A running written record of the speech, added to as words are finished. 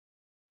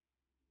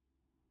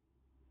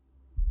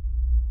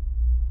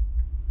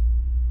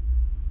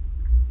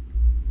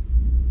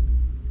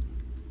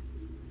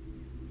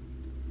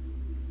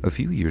A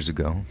few years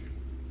ago,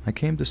 I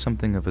came to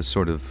something of a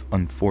sort of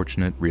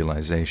unfortunate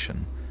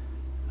realization.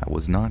 I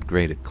was not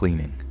great at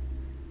cleaning.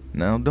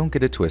 Now, don't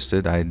get it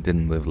twisted, I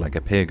didn't live like a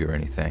pig or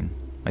anything.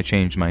 I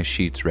changed my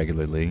sheets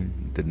regularly,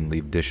 didn't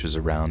leave dishes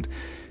around,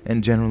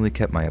 and generally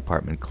kept my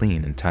apartment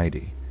clean and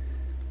tidy.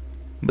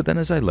 But then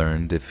as I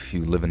learned, if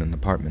you live in an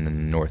apartment in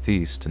the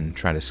Northeast and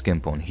try to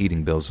skimp on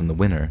heating bills in the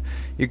winter,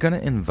 you're gonna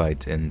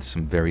invite in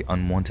some very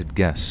unwanted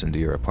guests into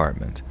your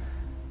apartment.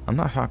 I'm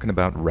not talking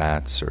about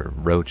rats or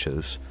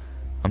roaches.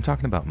 I'm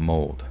talking about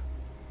mold.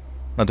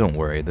 Now don't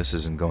worry, this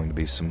isn't going to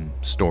be some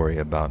story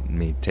about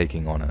me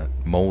taking on a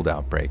mold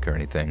outbreak or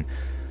anything,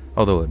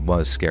 although it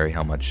was scary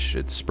how much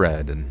it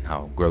spread and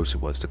how gross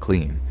it was to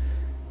clean.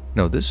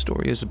 No, this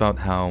story is about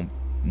how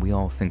we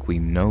all think we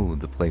know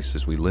the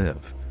places we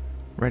live,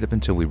 right up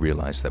until we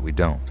realize that we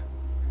don't.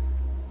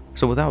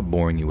 So without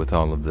boring you with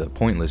all of the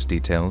pointless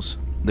details,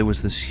 there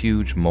was this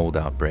huge mold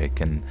outbreak,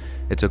 and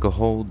it took a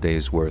whole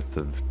day's worth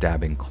of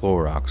dabbing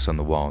Clorox on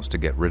the walls to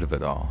get rid of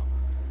it all.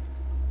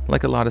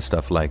 Like a lot of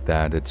stuff like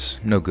that, it's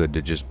no good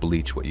to just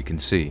bleach what you can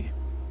see.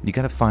 You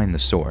gotta find the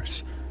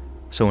source.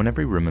 So in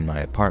every room in my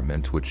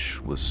apartment,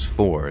 which was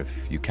 4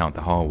 if you count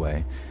the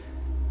hallway,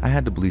 I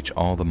had to bleach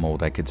all the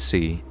mold I could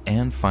see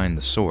and find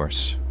the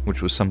source,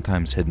 which was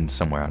sometimes hidden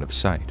somewhere out of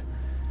sight.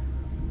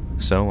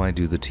 So I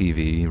do the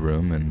TV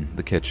room and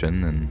the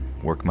kitchen and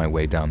work my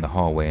way down the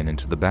hallway and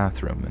into the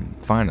bathroom, and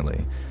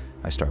finally,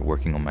 I start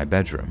working on my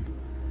bedroom.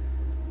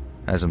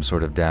 As I'm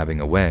sort of dabbing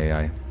away,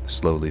 I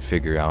slowly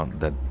figure out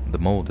that the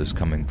mold is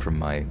coming from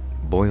my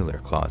boiler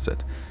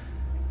closet,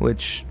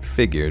 which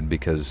figured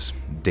because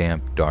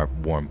damp, dark,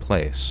 warm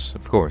place,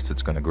 of course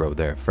it's going to grow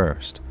there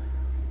first.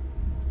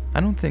 I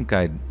don't think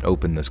I'd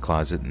opened this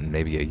closet in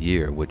maybe a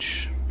year,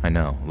 which I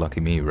know, lucky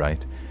me,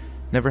 right?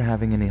 Never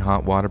having any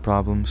hot water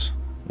problems?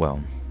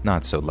 Well,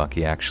 not so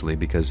lucky actually,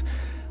 because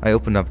I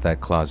opened up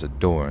that closet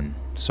door and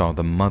saw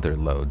the mother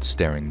lode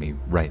staring me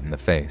right in the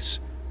face.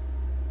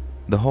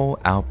 The whole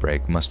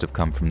outbreak must have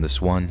come from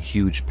this one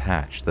huge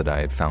patch that I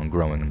had found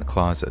growing in the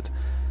closet,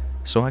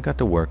 so I got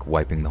to work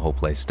wiping the whole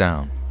place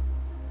down.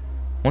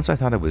 Once I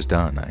thought I was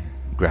done, I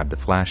grabbed a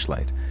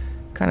flashlight,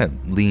 kind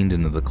of leaned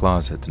into the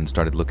closet and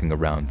started looking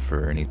around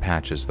for any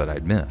patches that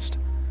I'd missed.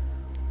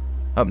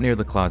 Up near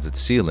the closet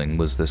ceiling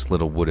was this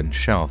little wooden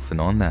shelf,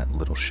 and on that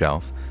little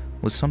shelf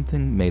was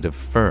something made of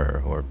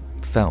fur or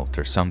felt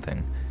or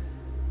something,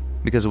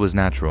 because it was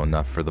natural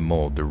enough for the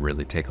mold to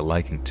really take a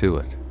liking to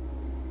it.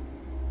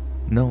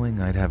 Knowing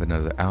I'd have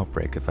another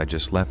outbreak if I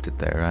just left it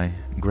there,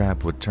 I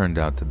grabbed what turned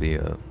out to be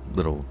a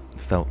little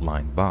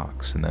felt-lined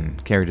box and then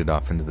carried it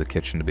off into the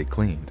kitchen to be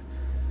cleaned.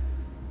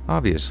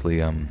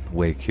 Obviously, I'm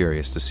way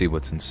curious to see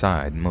what's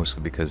inside,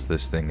 mostly because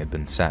this thing had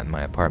been sat in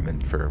my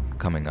apartment for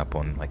coming up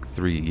on like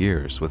 3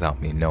 years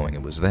without me knowing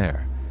it was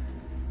there.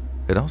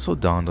 It also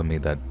dawned on me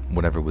that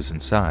whatever was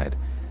inside,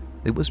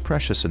 it was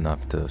precious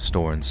enough to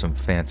store in some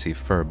fancy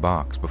fur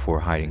box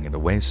before hiding it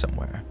away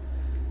somewhere.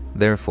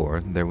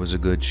 Therefore, there was a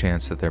good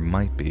chance that there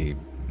might be,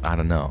 I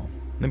don't know,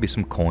 maybe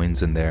some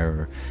coins in there,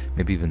 or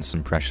maybe even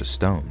some precious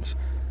stones.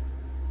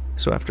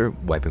 So after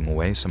wiping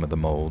away some of the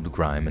mold,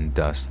 grime, and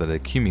dust that had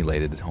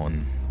accumulated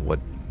on what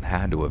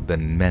had to have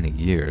been many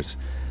years,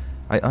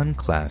 I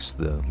unclasped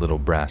the little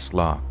brass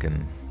lock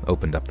and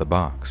opened up the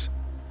box.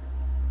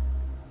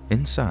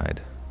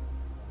 Inside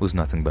was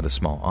nothing but a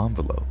small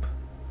envelope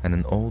and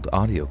an old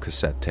audio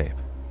cassette tape.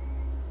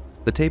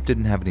 The tape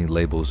didn't have any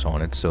labels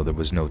on it, so there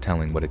was no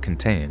telling what it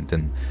contained,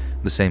 and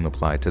the same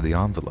applied to the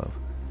envelope.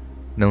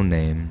 No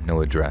name,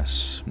 no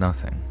address,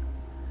 nothing.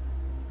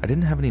 I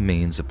didn't have any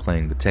means of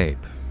playing the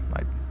tape.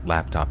 My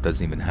laptop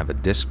doesn't even have a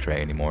disc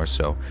tray anymore,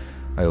 so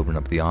I opened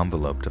up the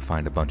envelope to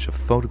find a bunch of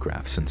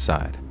photographs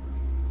inside.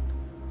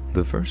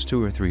 The first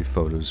 2 or 3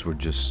 photos were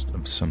just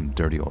of some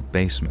dirty old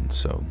basement,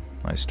 so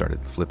I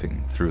started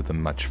flipping through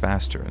them much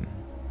faster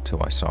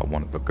until I saw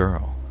one of a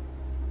girl.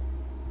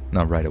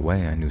 Now right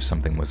away I knew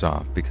something was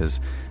off because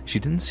she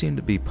didn't seem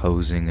to be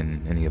posing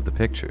in any of the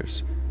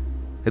pictures.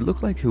 It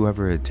looked like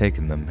whoever had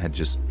taken them had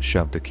just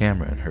shoved a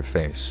camera in her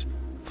face,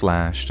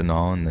 flashed and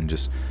all, and then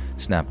just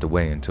snapped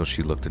away until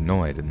she looked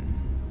annoyed and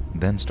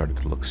then started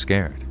to look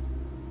scared.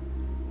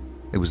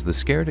 It was the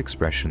scared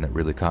expression that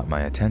really caught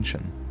my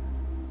attention,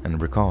 and I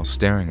recall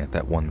staring at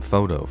that one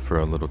photo for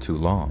a little too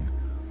long.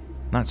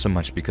 Not so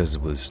much because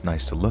it was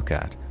nice to look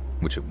at,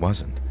 which it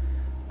wasn't,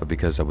 but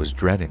because I was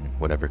dreading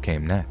whatever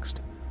came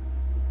next.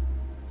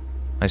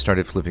 I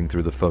started flipping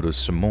through the photos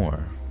some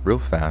more, real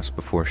fast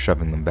before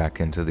shoving them back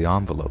into the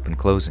envelope and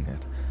closing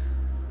it.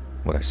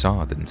 What I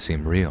saw didn't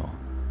seem real.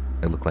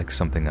 It looked like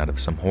something out of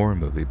some horror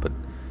movie, but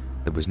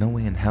there was no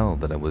way in hell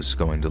that I was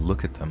going to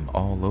look at them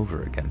all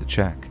over again to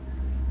check.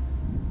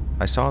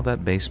 I saw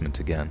that basement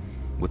again,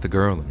 with the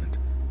girl in it,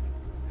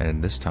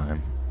 and this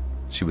time,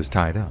 she was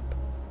tied up,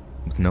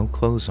 with no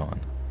clothes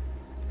on,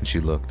 and she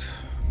looked...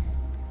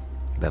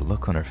 that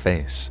look on her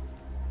face.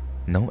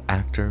 No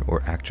actor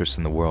or actress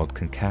in the world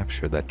can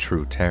capture that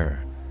true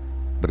terror,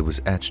 but it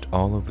was etched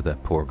all over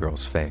that poor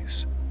girl's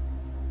face.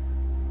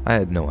 I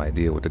had no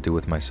idea what to do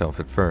with myself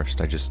at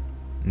first. I just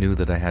knew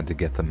that I had to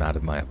get them out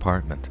of my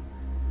apartment.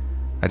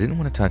 I didn't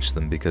want to touch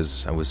them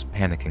because I was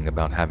panicking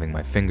about having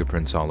my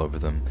fingerprints all over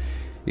them,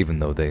 even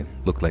though they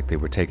looked like they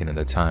were taken at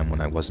a time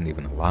when I wasn't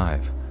even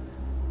alive.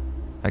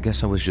 I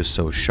guess I was just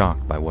so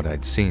shocked by what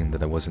I'd seen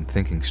that I wasn't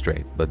thinking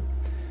straight, but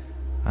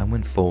I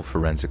went full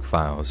forensic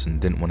files and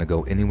didn't want to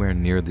go anywhere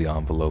near the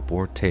envelope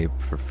or tape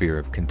for fear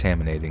of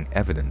contaminating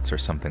evidence or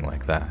something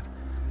like that.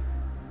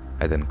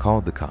 I then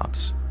called the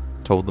cops,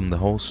 told them the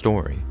whole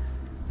story,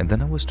 and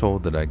then I was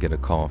told that I'd get a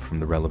call from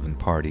the relevant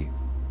party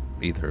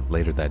either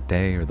later that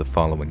day or the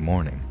following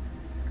morning.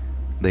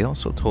 They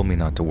also told me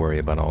not to worry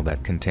about all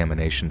that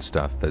contamination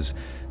stuff, as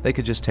they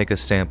could just take a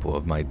sample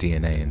of my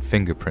DNA and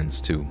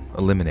fingerprints to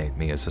eliminate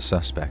me as a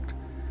suspect.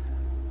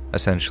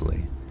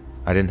 Essentially,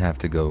 I didn't have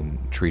to go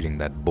treating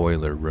that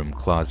boiler room,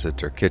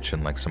 closet, or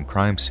kitchen like some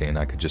crime scene.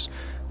 I could just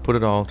put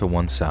it all to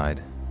one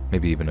side,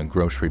 maybe even a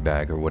grocery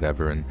bag or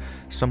whatever, and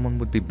someone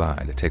would be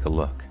by to take a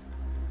look.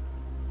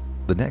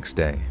 The next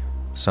day,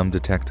 some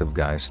detective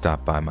guy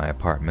stopped by my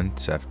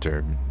apartment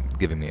after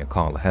giving me a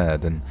call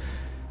ahead, and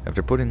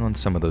after putting on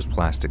some of those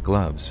plastic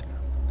gloves,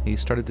 he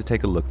started to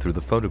take a look through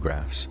the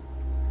photographs.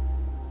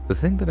 The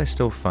thing that I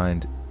still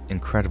find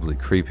incredibly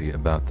creepy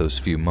about those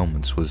few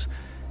moments was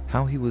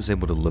how he was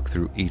able to look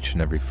through each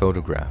and every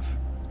photograph,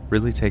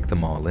 really take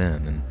them all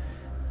in, and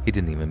he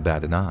didn't even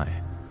bat an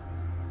eye.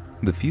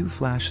 The few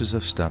flashes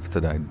of stuff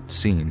that I'd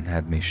seen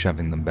had me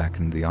shoving them back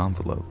into the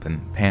envelope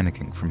and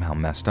panicking from how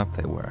messed up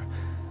they were.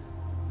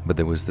 But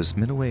there was this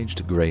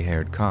middle-aged,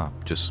 gray-haired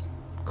cop, just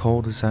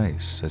cold as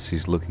ice as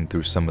he's looking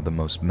through some of the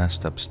most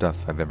messed up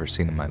stuff I've ever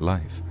seen in my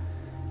life.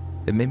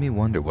 It made me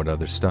wonder what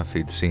other stuff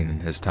he'd seen in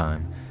his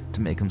time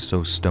to make him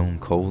so stone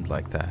cold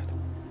like that.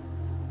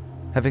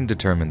 Having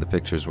determined the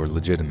pictures were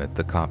legitimate,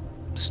 the cop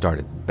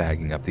started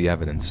bagging up the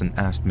evidence and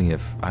asked me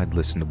if I'd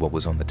listened to what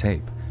was on the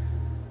tape.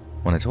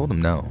 When I told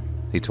him no,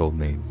 he told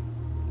me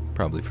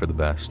probably for the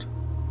best.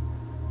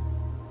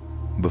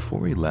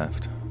 Before he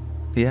left,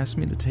 he asked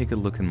me to take a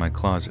look in my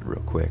closet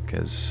real quick,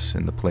 as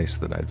in the place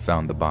that I'd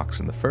found the box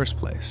in the first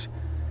place.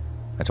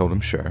 I told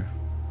him sure.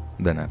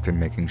 Then, after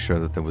making sure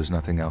that there was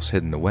nothing else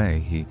hidden away,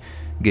 he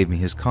gave me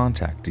his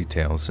contact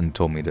details and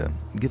told me to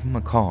give him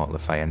a call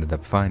if I ended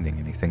up finding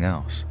anything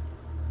else.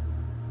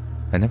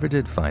 I never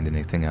did find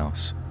anything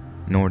else,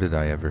 nor did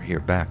I ever hear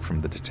back from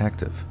the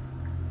detective.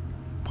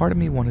 Part of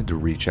me wanted to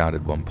reach out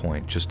at one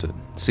point just to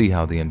see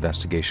how the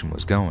investigation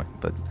was going,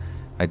 but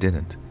I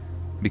didn't,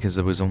 because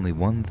there was only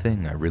one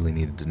thing I really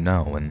needed to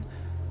know, and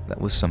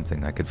that was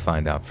something I could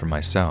find out for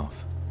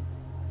myself.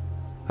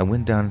 I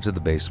went down into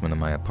the basement of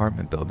my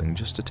apartment building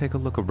just to take a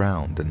look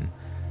around, and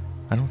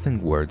I don't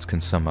think words can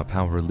sum up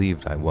how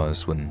relieved I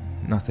was when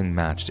nothing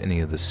matched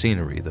any of the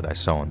scenery that I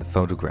saw in the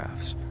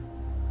photographs.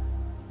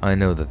 I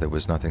know that there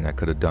was nothing I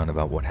could have done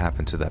about what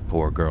happened to that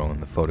poor girl in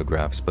the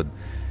photographs, but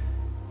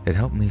it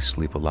helped me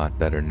sleep a lot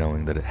better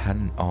knowing that it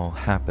hadn't all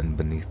happened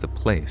beneath the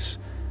place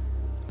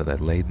that I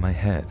laid my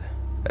head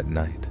at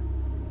night.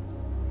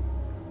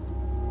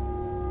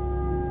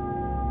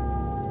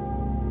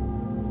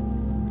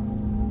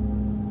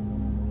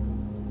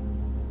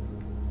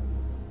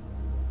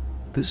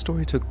 This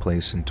story took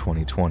place in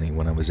 2020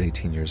 when I was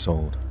 18 years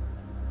old.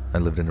 I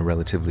lived in a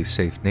relatively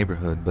safe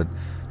neighborhood, but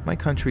my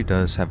country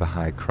does have a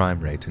high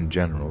crime rate in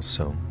general,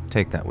 so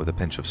take that with a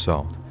pinch of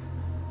salt.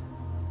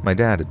 My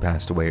dad had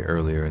passed away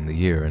earlier in the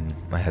year, and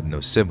I had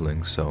no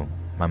siblings, so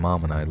my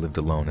mom and I lived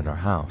alone in our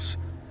house.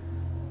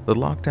 The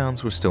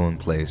lockdowns were still in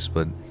place,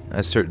 but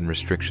as certain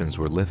restrictions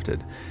were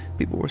lifted,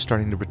 people were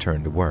starting to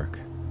return to work.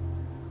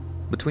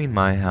 Between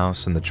my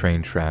house and the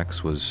train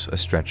tracks was a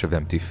stretch of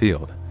empty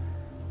field.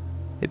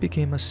 It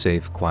became a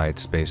safe, quiet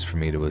space for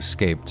me to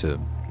escape to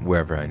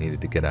wherever I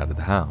needed to get out of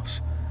the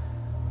house.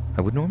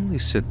 I would normally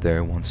sit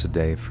there once a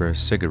day for a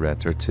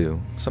cigarette or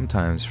two,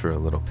 sometimes for a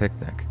little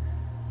picnic.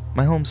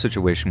 My home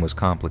situation was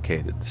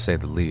complicated, to say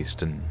the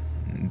least, and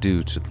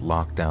due to the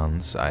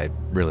lockdowns, I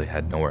really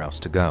had nowhere else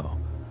to go.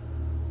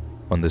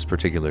 On this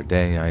particular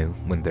day, I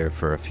went there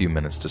for a few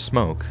minutes to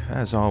smoke,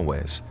 as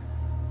always.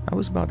 I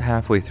was about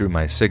halfway through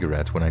my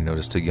cigarette when I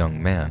noticed a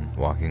young man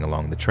walking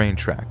along the train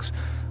tracks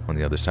on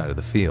the other side of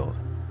the field.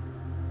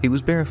 He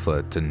was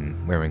barefoot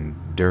and wearing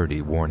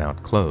dirty,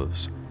 worn-out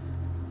clothes.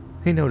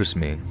 He noticed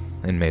me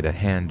and made a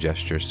hand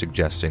gesture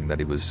suggesting that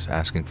he was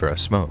asking for a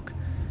smoke.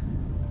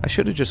 I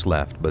should have just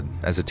left, but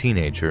as a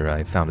teenager,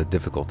 I found it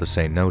difficult to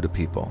say no to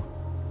people.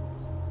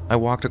 I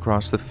walked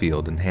across the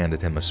field and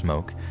handed him a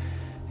smoke.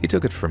 He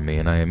took it from me,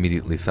 and I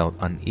immediately felt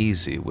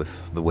uneasy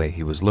with the way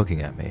he was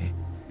looking at me.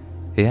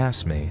 He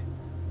asked me,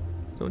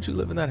 "Don't you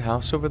live in that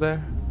house over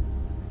there?"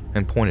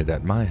 and pointed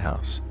at my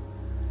house.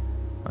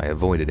 I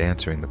avoided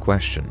answering the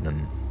question,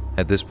 and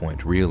at this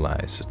point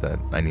realized that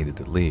I needed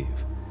to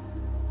leave.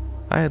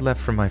 I had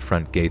left from my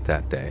front gate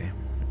that day.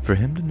 For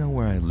him to know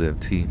where I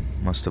lived, he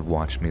must have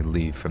watched me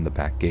leave from the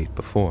back gate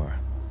before.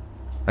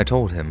 I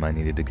told him I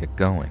needed to get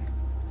going.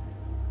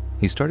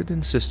 He started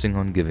insisting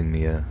on giving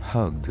me a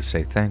hug to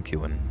say thank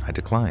you, and I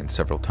declined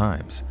several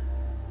times.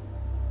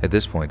 At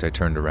this point, I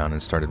turned around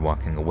and started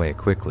walking away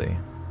quickly.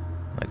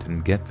 I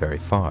didn't get very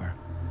far.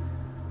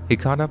 He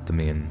caught up to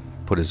me and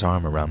put his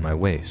arm around my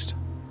waist.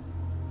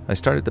 I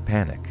started to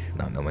panic,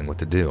 not knowing what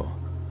to do.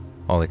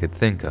 All I could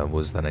think of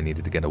was that I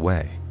needed to get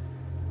away.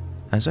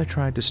 As I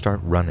tried to start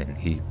running,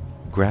 he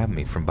grabbed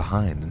me from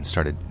behind and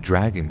started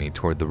dragging me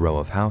toward the row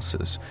of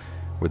houses,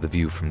 where the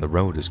view from the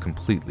road is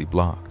completely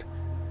blocked.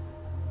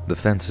 The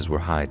fences were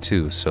high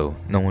too, so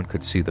no one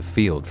could see the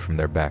field from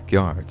their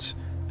backyards,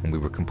 and we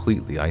were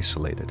completely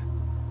isolated.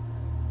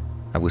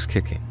 I was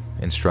kicking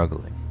and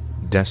struggling,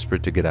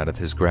 desperate to get out of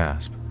his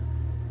grasp.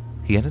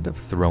 He ended up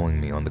throwing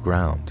me on the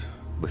ground,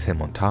 with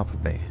him on top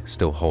of me,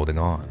 still holding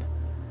on.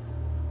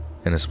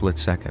 In a split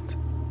second,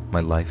 my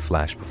life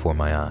flashed before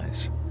my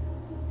eyes.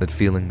 That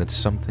feeling that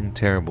something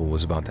terrible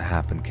was about to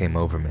happen came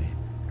over me.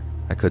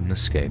 I couldn't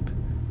escape.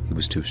 He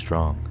was too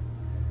strong.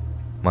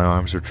 My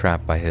arms were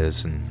trapped by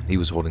his, and he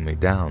was holding me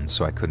down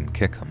so I couldn't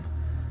kick him.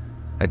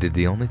 I did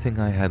the only thing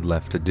I had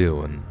left to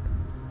do, and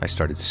I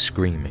started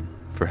screaming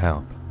for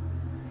help.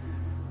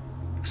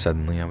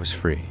 Suddenly I was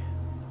free.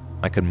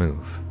 I could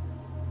move.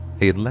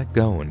 He had let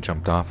go and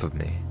jumped off of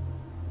me.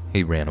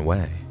 He ran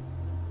away.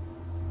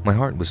 My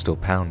heart was still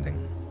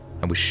pounding.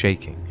 I was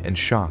shaking and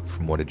shocked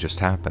from what had just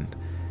happened.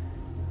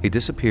 He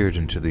disappeared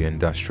into the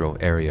industrial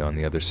area on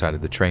the other side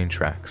of the train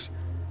tracks.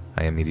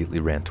 I immediately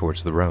ran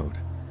towards the road.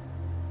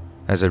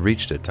 As I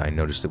reached it, I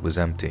noticed it was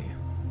empty.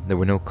 There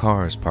were no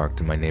cars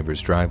parked in my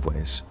neighbor's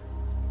driveways.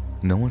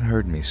 No one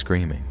heard me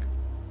screaming,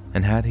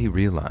 and had he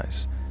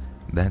realized,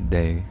 that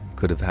day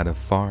could have had a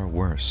far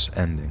worse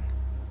ending.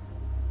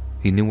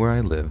 He knew where I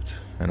lived,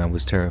 and I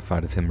was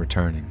terrified of him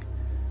returning.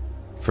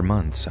 For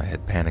months, I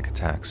had panic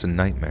attacks and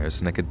nightmares,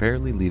 and I could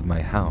barely leave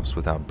my house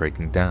without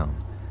breaking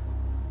down.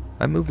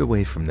 I moved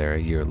away from there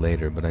a year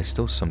later, but I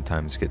still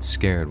sometimes get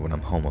scared when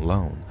I'm home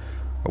alone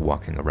or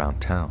walking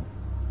around town.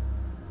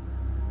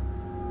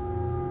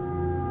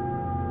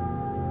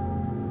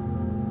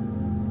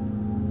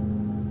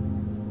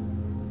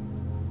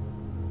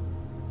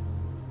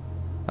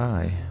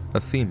 I,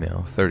 a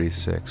female,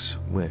 36,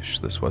 wish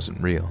this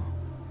wasn't real.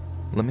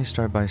 Let me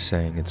start by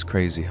saying it's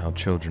crazy how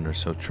children are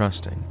so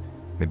trusting.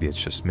 Maybe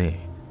it's just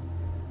me.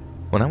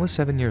 When I was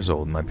 7 years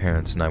old, my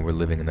parents and I were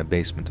living in a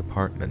basement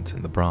apartment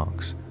in the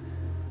Bronx.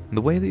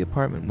 The way the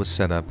apartment was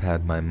set up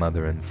had my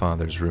mother and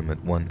father's room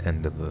at one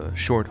end of a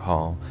short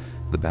hall,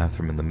 the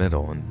bathroom in the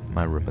middle, and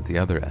my room at the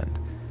other end.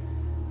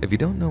 If you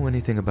don't know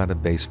anything about a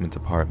basement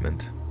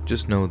apartment,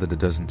 just know that it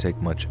doesn't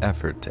take much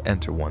effort to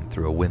enter one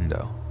through a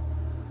window.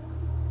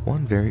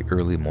 One very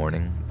early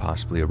morning,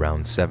 possibly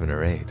around 7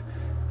 or 8,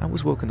 I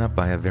was woken up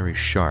by a very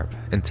sharp,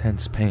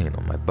 intense pain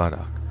on my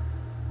buttock.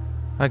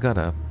 I got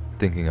up,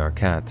 thinking our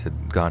cat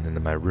had gotten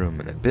into my room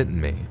and had bitten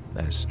me,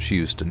 as she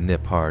used to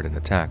nip hard and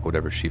attack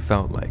whatever she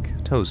felt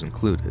like, toes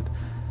included.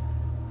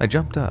 I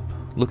jumped up,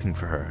 looking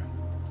for her,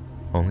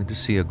 only to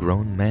see a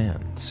grown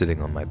man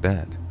sitting on my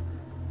bed.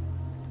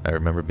 I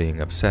remember being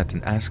upset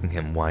and asking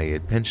him why he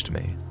had pinched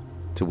me,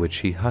 to which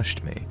he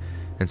hushed me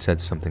and said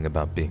something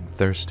about being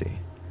thirsty.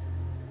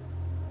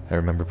 I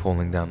remember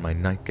pulling down my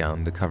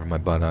nightgown to cover my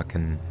buttock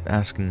and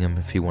asking him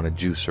if he wanted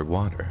juice or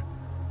water.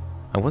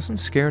 I wasn't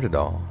scared at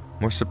all,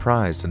 more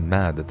surprised and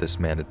mad that this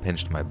man had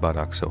pinched my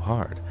buttock so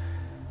hard.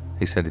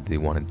 He said that he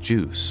wanted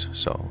juice,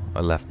 so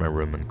I left my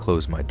room and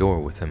closed my door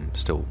with him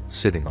still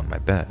sitting on my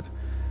bed.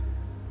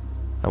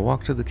 I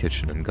walked to the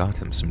kitchen and got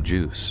him some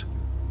juice.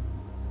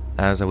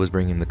 As I was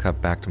bringing the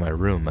cup back to my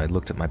room, I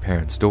looked at my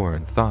parents' door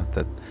and thought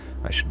that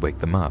I should wake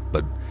them up,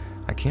 but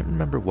I can't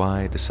remember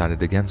why I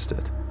decided against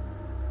it.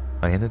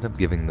 I ended up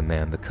giving the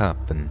man the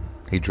cup, and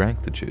he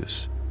drank the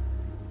juice.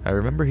 I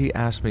remember he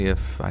asked me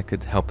if I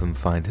could help him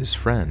find his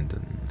friend,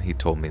 and he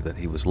told me that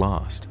he was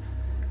lost.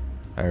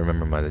 I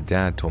remember my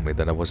dad told me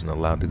that I wasn't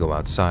allowed to go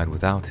outside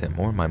without him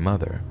or my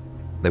mother.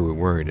 They were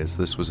worried as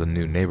this was a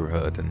new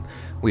neighborhood, and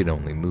we had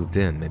only moved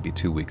in maybe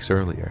 2 weeks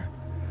earlier.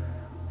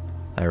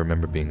 I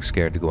remember being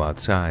scared to go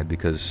outside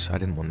because I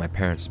didn't want my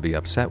parents to be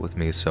upset with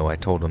me, so I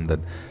told him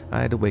that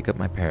I had to wake up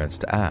my parents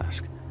to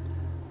ask.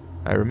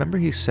 I remember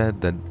he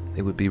said that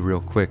it would be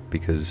real quick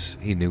because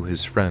he knew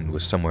his friend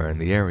was somewhere in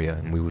the area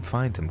and we would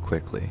find him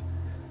quickly.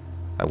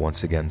 I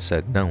once again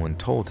said no and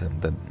told him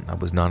that I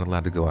was not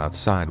allowed to go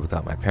outside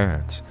without my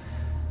parents,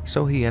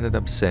 so he ended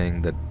up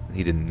saying that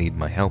he didn't need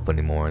my help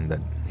anymore and that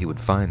he would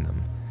find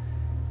them.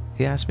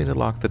 He asked me to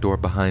lock the door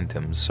behind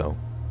him, so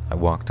I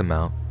walked him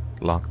out,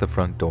 locked the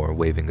front door,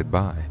 waving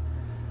goodbye.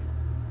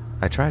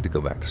 I tried to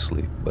go back to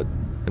sleep, but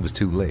it was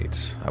too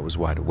late. I was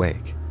wide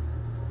awake.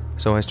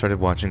 So I started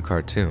watching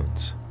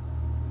cartoons.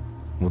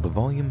 Well, the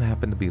volume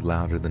happened to be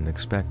louder than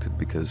expected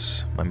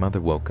because my mother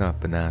woke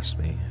up and asked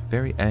me,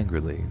 very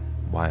angrily,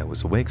 why I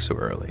was awake so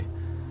early.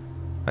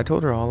 I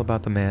told her all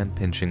about the man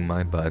pinching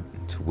my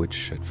butt, to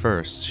which at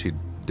first she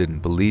didn't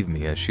believe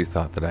me as she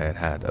thought that I had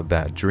had a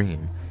bad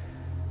dream,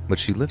 but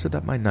she lifted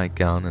up my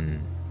nightgown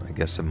and I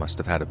guess I must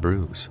have had a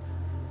bruise.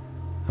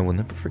 I will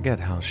never forget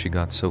how she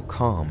got so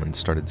calm and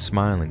started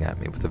smiling at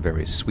me with a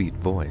very sweet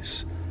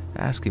voice,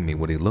 asking me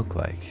what he looked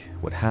like,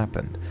 what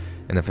happened,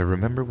 and if I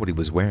remember what he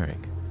was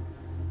wearing.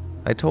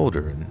 I told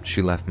her, and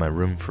she left my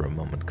room for a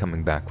moment,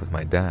 coming back with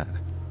my dad.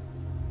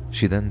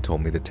 She then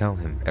told me to tell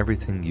him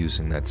everything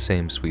using that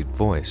same sweet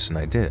voice, and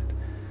I did.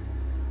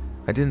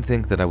 I didn't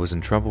think that I was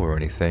in trouble or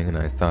anything, and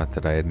I thought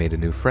that I had made a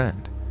new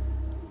friend.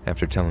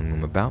 After telling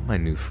them about my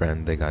new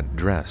friend, they got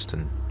dressed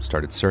and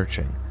started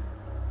searching.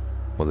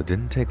 Well, it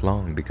didn't take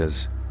long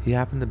because he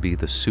happened to be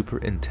the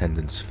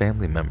superintendent's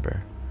family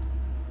member.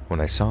 When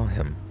I saw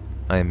him,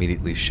 I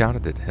immediately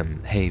shouted at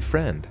him, "Hey,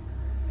 friend!"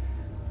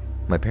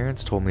 My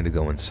parents told me to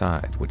go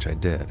inside, which I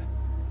did.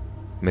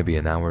 Maybe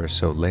an hour or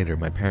so later,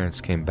 my parents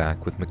came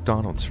back with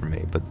McDonald's for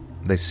me, but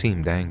they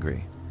seemed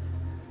angry.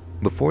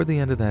 Before the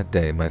end of that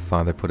day, my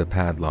father put a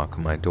padlock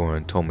on my door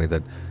and told me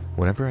that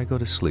whenever I go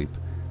to sleep,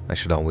 I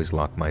should always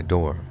lock my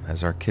door,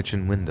 as our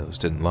kitchen windows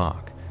didn't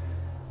lock,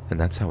 and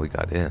that's how we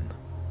got in.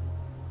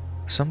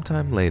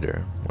 Sometime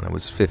later, when I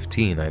was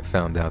 15, I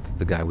found out that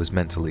the guy was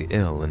mentally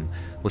ill and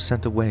was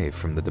sent away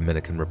from the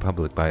Dominican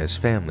Republic by his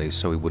family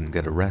so he wouldn't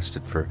get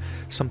arrested for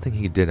something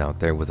he did out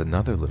there with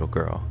another little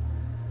girl.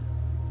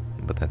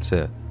 But that's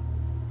it.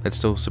 It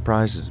still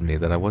surprises me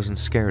that I wasn't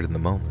scared in the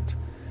moment.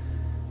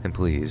 And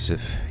please,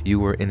 if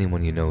you or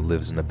anyone you know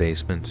lives in a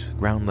basement,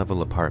 ground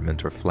level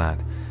apartment, or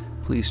flat,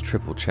 please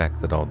triple check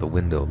that all the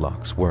window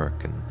locks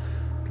work and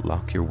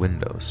lock your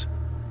windows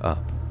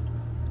up.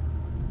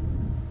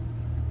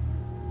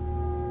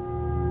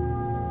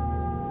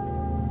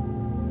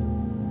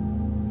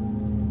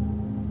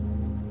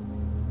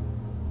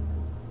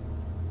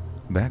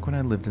 Back when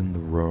I lived in the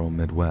rural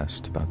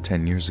Midwest about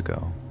 10 years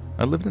ago,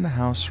 I lived in a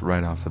house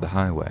right off of the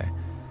highway.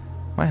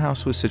 My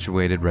house was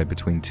situated right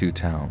between two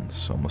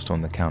towns, almost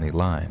on the county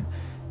line,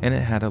 and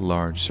it had a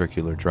large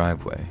circular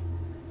driveway.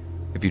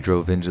 If you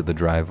drove into the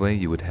driveway,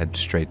 you would head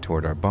straight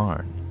toward our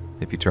barn.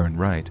 If you turned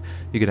right,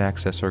 you could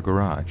access our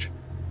garage.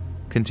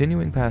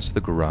 Continuing past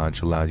the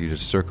garage allowed you to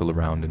circle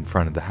around in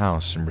front of the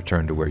house and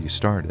return to where you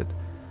started.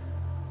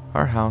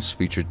 Our house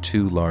featured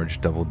two large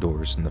double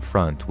doors in the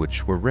front,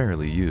 which were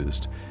rarely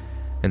used.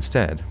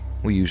 Instead,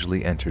 we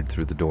usually entered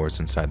through the doors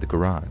inside the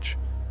garage.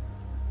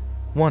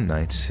 One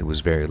night, it was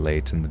very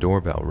late and the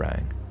doorbell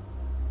rang.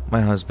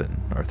 My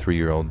husband, our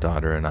 3-year-old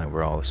daughter, and I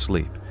were all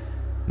asleep.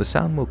 The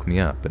sound woke me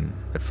up, and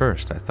at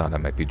first I thought I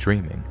might be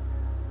dreaming.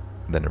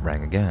 Then it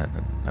rang again,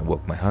 and I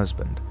woke my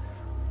husband.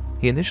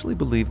 He initially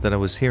believed that I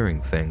was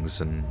hearing things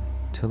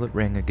until it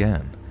rang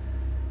again.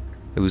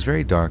 It was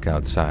very dark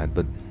outside,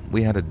 but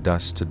we had a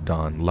dusk to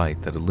dawn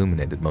light that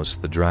illuminated most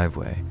of the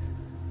driveway.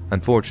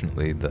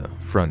 Unfortunately, the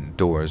front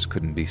doors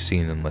couldn't be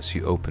seen unless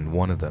you opened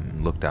one of them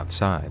and looked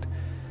outside.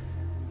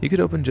 You could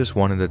open just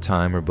one at a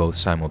time or both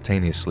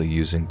simultaneously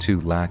using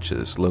two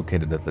latches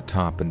located at the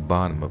top and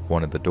bottom of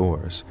one of the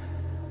doors.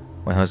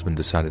 My husband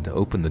decided to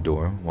open the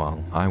door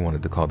while I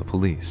wanted to call the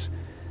police.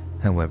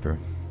 However,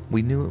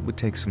 we knew it would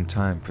take some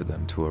time for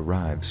them to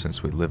arrive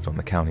since we lived on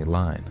the county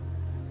line.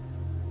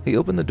 He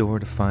opened the door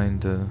to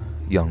find a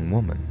young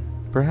woman,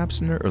 perhaps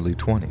in her early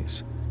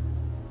 20s.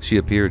 She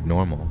appeared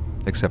normal,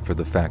 except for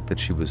the fact that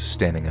she was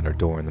standing at our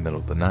door in the middle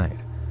of the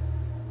night.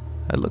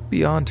 I looked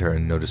beyond her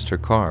and noticed her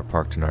car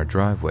parked in our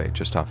driveway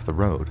just off the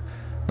road,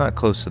 not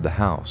close to the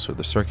house or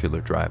the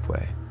circular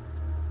driveway.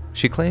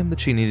 She claimed that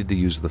she needed to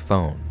use the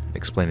phone,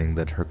 explaining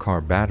that her car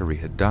battery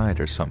had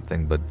died or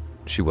something, but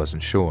she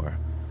wasn't sure.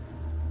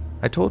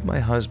 I told my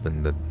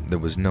husband that there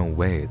was no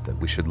way that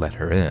we should let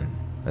her in,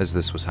 as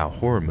this was how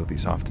horror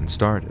movies often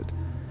started.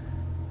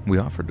 We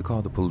offered to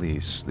call the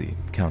police, the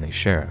county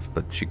sheriff,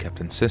 but she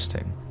kept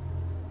insisting.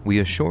 We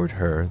assured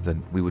her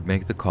that we would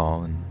make the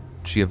call, and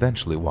she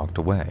eventually walked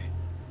away.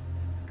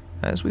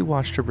 As we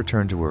watched her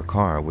return to her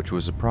car, which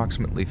was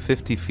approximately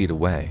 50 feet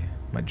away,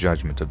 my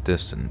judgment of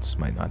distance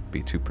might not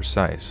be too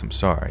precise, I'm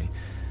sorry,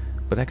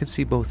 but I could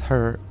see both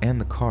her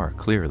and the car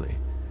clearly.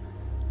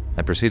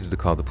 I proceeded to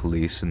call the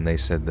police, and they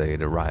said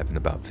they'd arrive in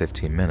about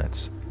 15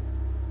 minutes.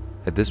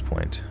 At this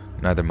point,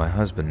 neither my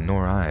husband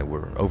nor I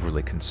were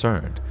overly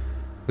concerned.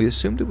 We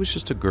assumed it was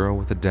just a girl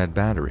with a dead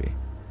battery.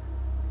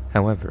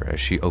 However, as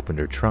she opened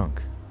her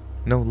trunk,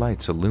 no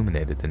lights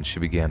illuminated and she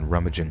began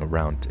rummaging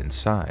around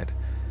inside.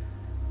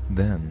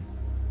 Then,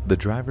 the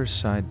driver's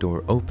side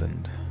door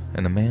opened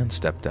and a man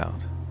stepped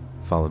out,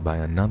 followed by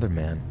another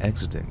man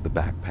exiting the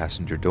back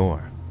passenger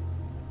door.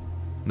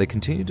 They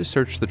continued to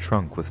search the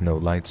trunk with no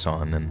lights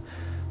on, and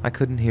I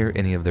couldn't hear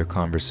any of their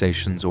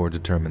conversations or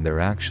determine their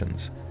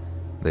actions.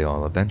 They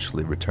all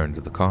eventually returned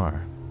to the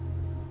car.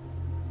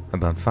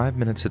 About 5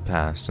 minutes had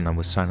passed, and I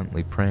was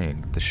silently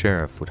praying that the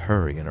sheriff would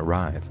hurry and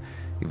arrive,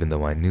 even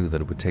though I knew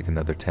that it would take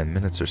another 10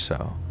 minutes or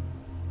so.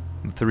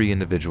 The 3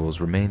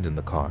 individuals remained in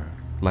the car,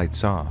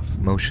 lights off,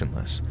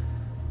 motionless.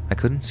 I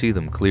couldn't see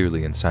them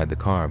clearly inside the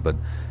car, but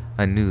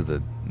I knew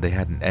that they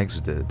hadn't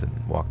exited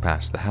and walked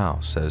past the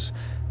house, as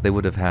they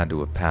would have had to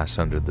have passed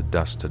under the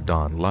dusk to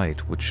dawn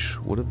light, which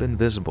would have been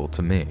visible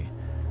to me.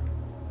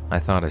 I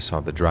thought I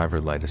saw the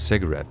driver light a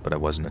cigarette, but I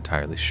wasn't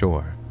entirely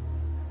sure.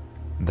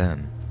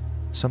 Then,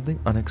 something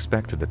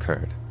unexpected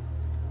occurred.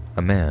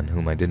 A man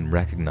whom I didn't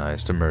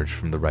recognize emerged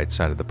from the right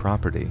side of the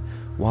property,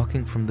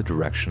 walking from the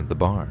direction of the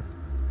barn.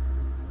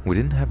 We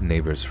didn't have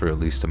neighbors for at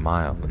least a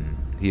mile, and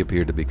he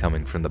appeared to be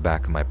coming from the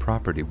back of my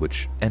property,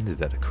 which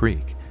ended at a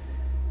creek.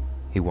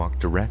 He walked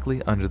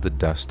directly under the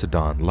dusk to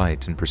dawn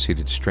light and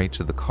proceeded straight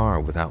to the car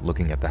without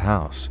looking at the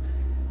house.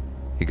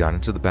 He got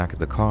into the back of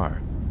the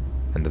car,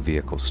 and the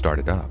vehicle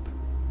started up.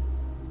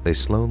 They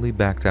slowly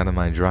backed out of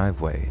my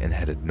driveway and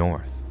headed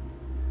north.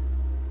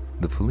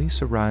 The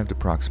police arrived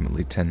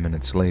approximately 10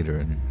 minutes later,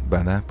 and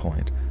by that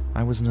point,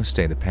 I was in a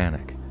state of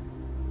panic.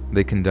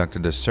 They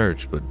conducted a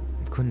search, but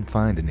couldn't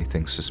find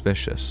anything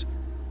suspicious.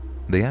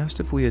 They asked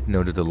if we had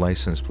noted a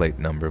license plate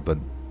number, but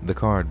the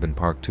car had been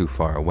parked too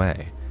far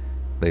away.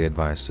 They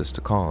advised us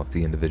to call if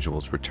the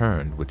individuals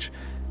returned, which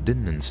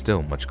didn't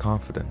instill much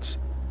confidence.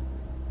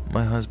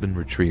 My husband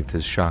retrieved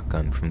his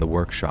shotgun from the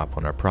workshop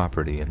on our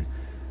property, and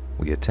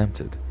we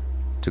attempted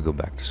to go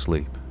back to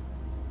sleep.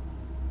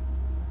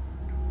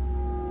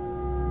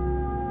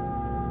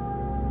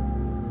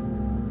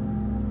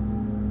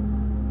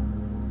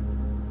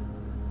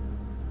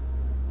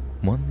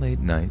 One late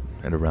night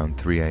at around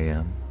 3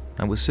 a.m.,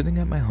 I was sitting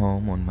at my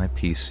home on my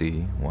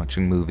PC,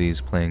 watching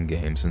movies, playing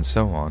games, and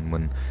so on,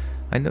 when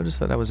I noticed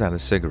that I was out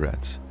of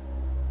cigarettes.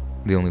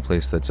 The only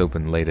place that's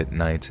open late at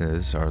night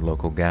is our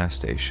local gas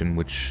station,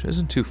 which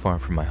isn't too far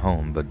from my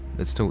home, but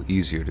it's still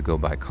easier to go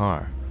by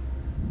car.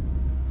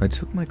 I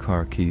took my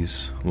car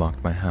keys,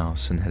 locked my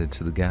house, and headed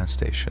to the gas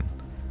station.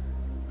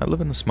 I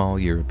live in a small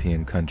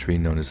European country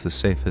known as the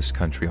safest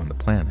country on the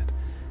planet.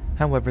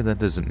 However, that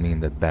doesn't mean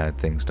that bad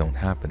things don't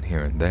happen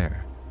here and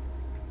there.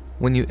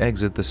 When you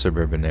exit the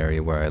suburban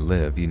area where I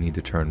live, you need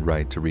to turn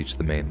right to reach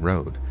the main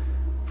road.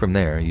 From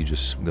there, you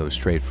just go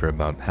straight for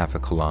about half a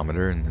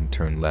kilometer and then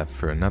turn left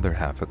for another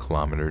half a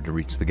kilometer to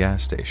reach the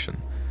gas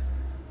station.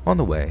 On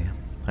the way,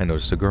 I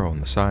noticed a girl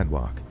on the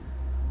sidewalk.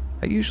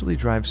 I usually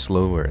drive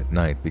slower at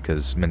night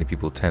because many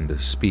people tend to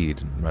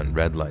speed and run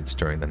red lights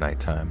during the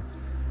nighttime.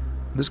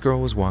 This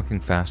girl was walking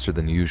faster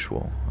than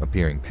usual,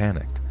 appearing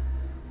panicked.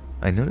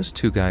 I noticed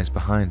two guys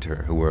behind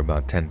her who were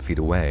about 10 feet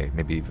away,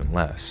 maybe even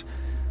less,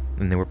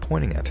 and they were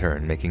pointing at her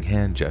and making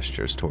hand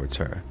gestures towards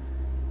her.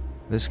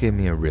 This gave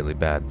me a really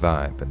bad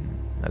vibe, and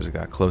as I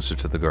got closer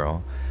to the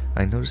girl,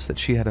 I noticed that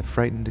she had a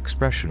frightened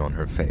expression on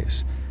her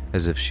face,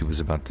 as if she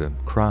was about to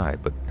cry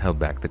but held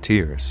back the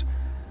tears.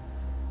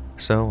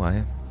 So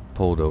I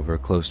pulled over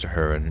close to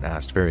her and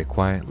asked very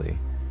quietly,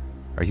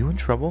 "Are you in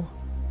trouble?"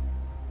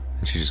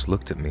 And she just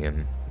looked at me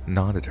and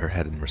nodded her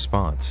head in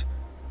response.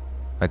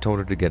 I told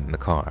her to get in the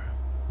car,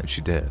 and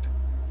she did.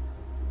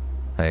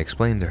 I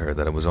explained to her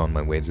that I was on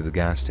my way to the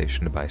gas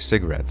station to buy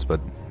cigarettes,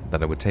 but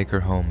that I would take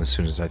her home as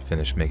soon as I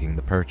finished making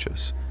the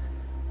purchase.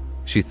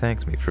 She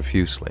thanked me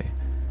profusely.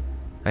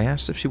 I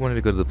asked if she wanted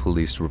to go to the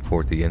police to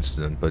report the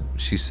incident, but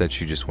she said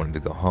she just wanted to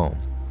go home.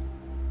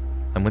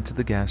 I went to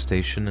the gas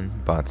station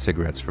and bought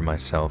cigarettes for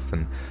myself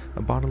and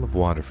a bottle of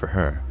water for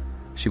her.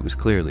 She was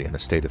clearly in a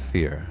state of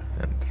fear,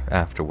 and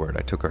afterward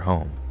I took her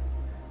home.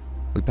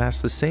 We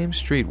passed the same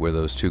street where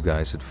those two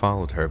guys had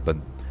followed her, but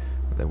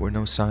there were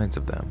no signs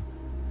of them.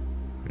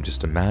 I'm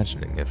just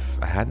imagining if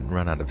I hadn't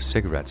run out of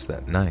cigarettes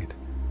that night,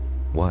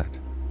 what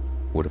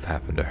would have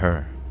happened to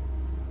her?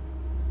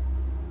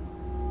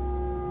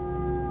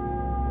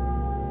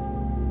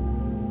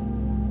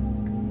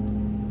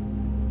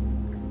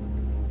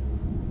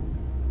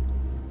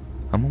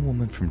 I'm a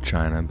woman from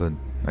China, but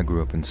I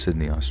grew up in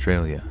Sydney,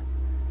 Australia.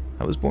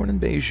 I was born in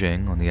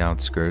Beijing on the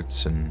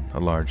outskirts in a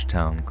large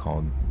town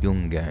called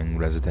Yungang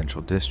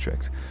Residential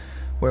District,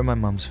 where my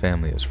mom's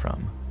family is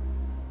from.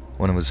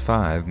 When I was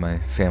 5, my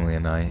family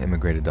and I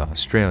immigrated to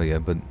Australia,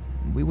 but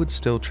we would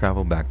still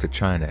travel back to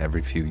China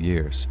every few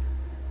years.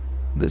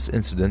 This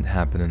incident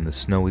happened in the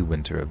snowy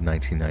winter of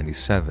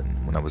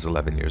 1997 when I was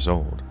 11 years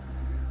old.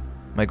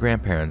 My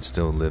grandparents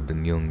still lived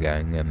in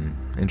Yungang and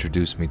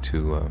introduced me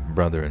to a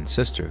brother and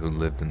sister who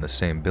lived in the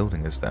same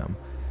building as them.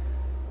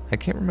 I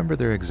can't remember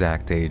their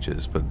exact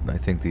ages, but I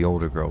think the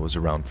older girl was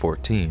around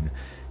 14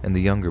 and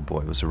the younger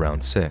boy was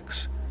around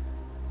 6.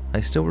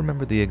 I still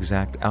remember the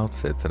exact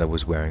outfit that I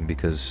was wearing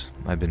because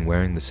I've been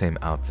wearing the same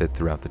outfit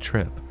throughout the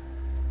trip.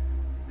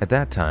 At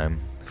that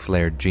time,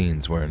 flared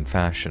jeans were in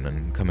fashion,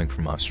 and coming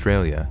from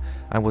Australia,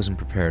 I wasn't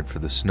prepared for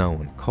the snow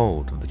and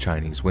cold of the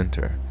Chinese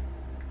winter.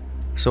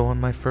 So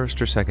on my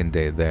first or second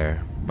day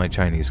there, my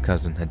Chinese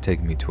cousin had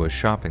taken me to a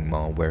shopping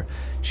mall where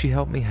she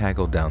helped me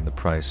haggle down the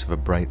price of a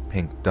bright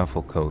pink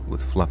duffel coat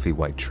with fluffy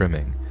white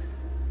trimming.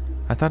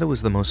 I thought it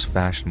was the most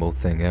fashionable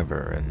thing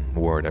ever and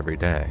wore it every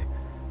day.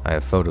 I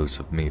have photos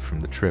of me from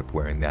the trip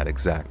wearing that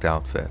exact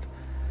outfit.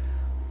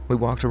 We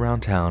walked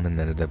around town and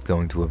ended up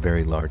going to a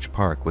very large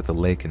park with a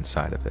lake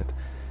inside of it.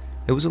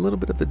 It was a little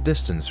bit of a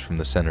distance from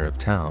the center of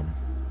town.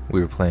 We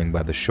were playing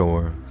by the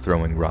shore,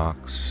 throwing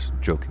rocks,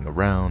 joking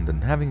around,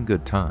 and having a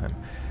good time.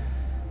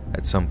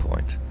 At some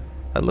point,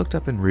 I looked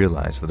up and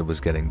realized that it was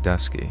getting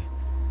dusky.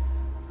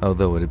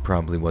 Although it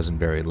probably wasn't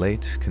very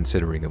late,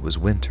 considering it was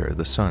winter,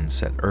 the sun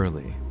set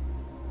early.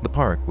 The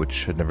park,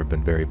 which had never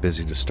been very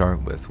busy to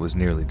start with, was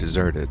nearly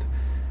deserted.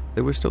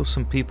 There were still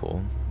some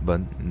people,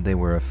 but they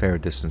were a fair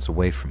distance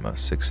away from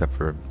us, except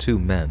for 2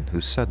 men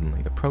who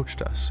suddenly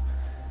approached us.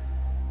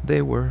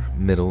 They were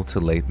middle to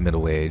late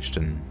middle-aged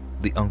and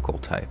the uncle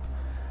type.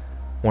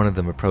 One of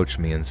them approached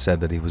me and said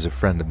that he was a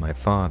friend of my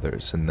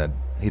father's and that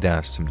he'd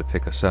asked him to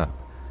pick us up.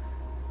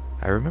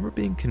 I remember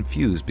being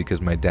confused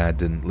because my dad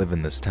didn't live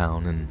in this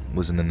town and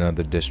was in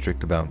another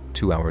district about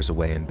 2 hours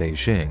away in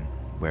Beijing,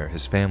 where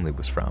his family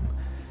was from,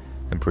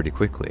 and pretty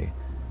quickly,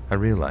 I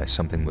realized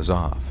something was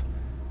off,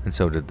 and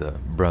so did the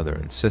brother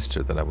and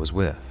sister that I was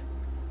with.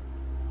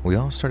 We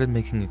all started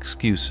making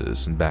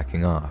excuses and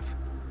backing off.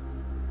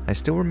 I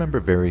still remember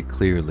very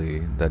clearly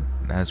that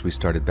as we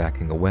started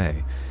backing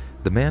away,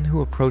 the man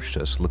who approached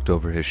us looked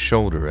over his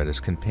shoulder at his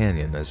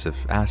companion as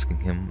if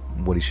asking him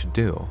what he should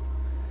do.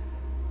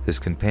 His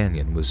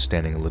companion was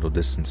standing a little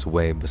distance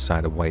away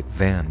beside a white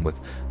van with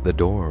the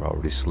door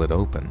already slid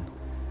open.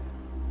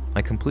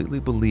 I completely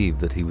believed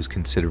that he was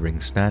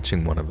considering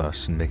snatching one of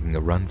us and making a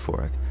run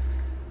for it.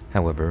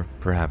 However,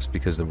 perhaps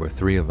because there were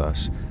 3 of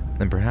us,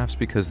 and perhaps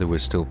because there were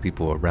still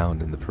people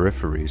around in the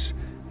peripheries,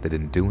 they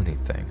didn't do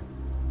anything.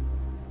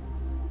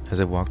 As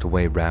I walked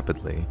away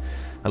rapidly,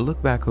 I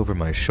looked back over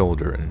my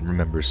shoulder and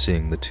remember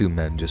seeing the 2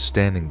 men just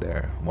standing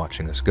there,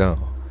 watching us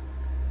go.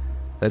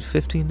 That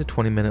 15 to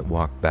 20 minute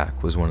walk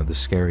back was one of the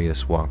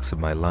scariest walks of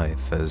my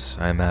life, as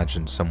I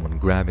imagined someone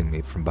grabbing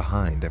me from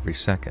behind every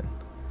second.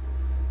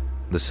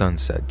 The sun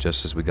set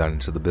just as we got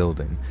into the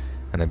building,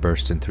 and I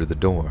burst in through the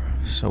door,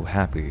 so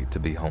happy to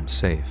be home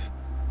safe.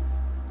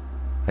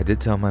 I did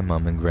tell my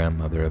mom and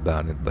grandmother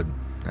about it, but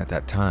at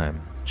that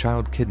time,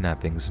 child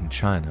kidnappings in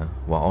China,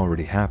 while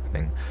already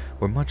happening,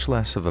 were much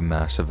less of a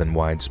massive and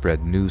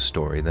widespread news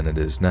story than it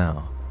is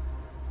now.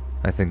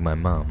 I think my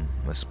mom,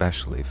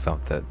 especially,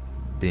 felt that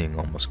being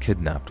almost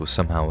kidnapped was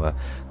somehow a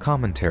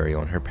commentary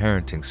on her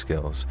parenting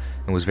skills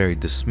and was very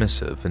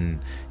dismissive, and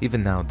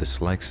even now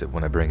dislikes it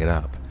when I bring it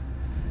up.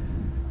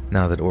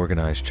 Now that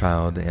organized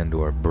child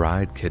and/or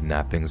bride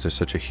kidnappings are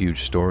such a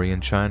huge story in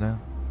China,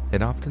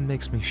 it often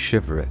makes me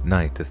shiver at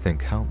night to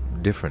think how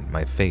different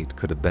my fate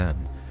could have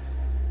been.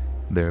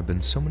 There have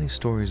been so many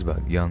stories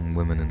about young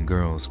women and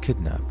girls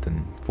kidnapped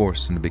and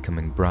forced into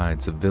becoming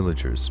brides of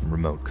villagers in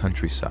remote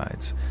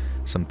countrysides,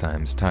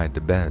 sometimes tied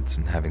to beds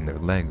and having their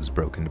legs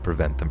broken to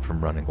prevent them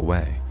from running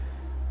away.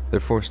 They're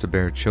forced to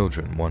bear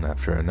children one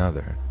after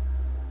another.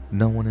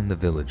 No one in the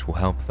village will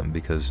help them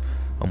because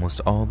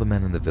almost all the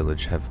men in the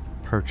village have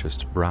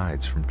purchased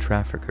brides from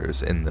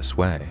traffickers in this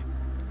way.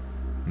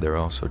 There are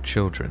also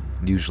children,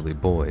 usually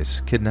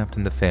boys, kidnapped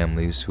into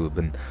families who have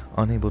been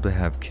unable to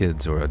have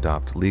kids or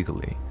adopt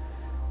legally.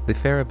 They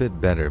fare a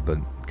bit better, but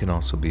can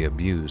also be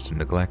abused and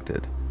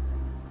neglected.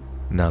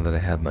 Now that I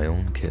have my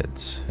own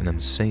kids, and am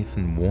safe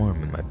and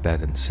warm in my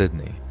bed in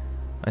Sydney,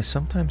 I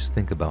sometimes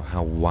think about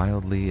how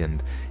wildly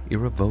and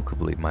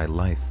irrevocably my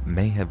life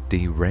may have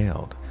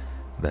derailed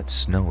that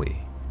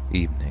snowy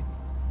evening.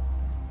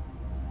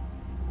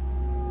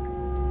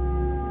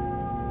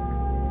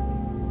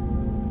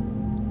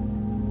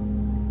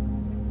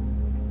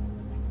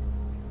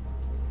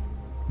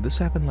 This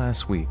happened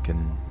last week,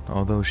 and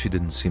although she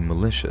didn't seem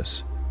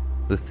malicious,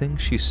 the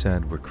things she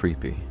said were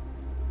creepy.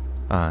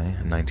 I,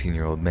 a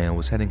 19-year-old male,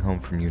 was heading home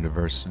from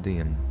university,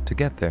 and to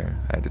get there,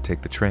 I had to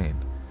take the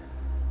train.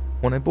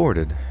 When I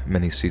boarded,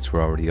 many seats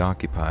were already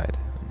occupied.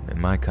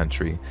 In my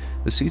country,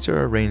 the seats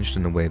are arranged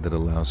in a way that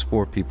allows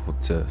 4 people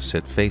to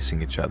sit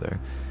facing each other,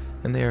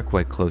 and they are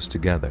quite close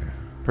together,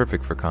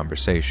 perfect for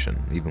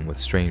conversation, even with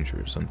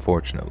strangers,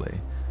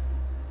 unfortunately.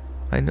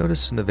 I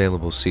noticed an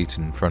available seat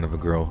in front of a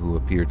girl who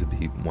appeared to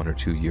be 1 or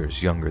 2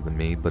 years younger than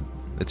me, but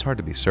it's hard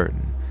to be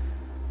certain.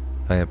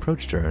 I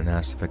approached her and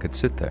asked if I could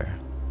sit there.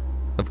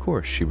 Of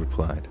course, she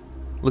replied,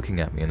 looking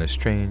at me in a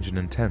strange and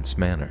intense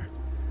manner.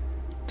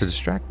 To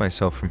distract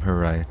myself from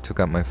her, I took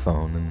out my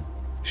phone, and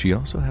she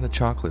also had a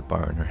chocolate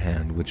bar in her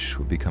hand, which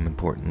would become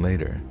important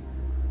later.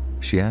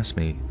 She asked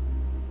me,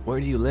 "Where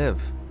do you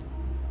live?"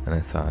 And I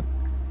thought,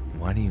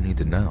 why do you need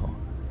to know?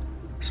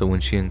 So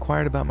when she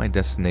inquired about my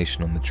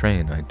destination on the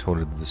train, I told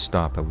her the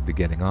stop I would be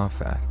getting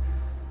off at.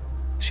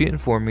 She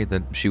informed me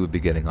that she would be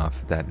getting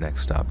off at that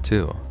next stop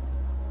too.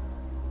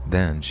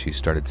 Then she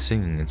started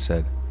singing and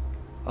said,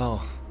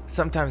 "Oh,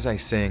 sometimes I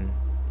sing.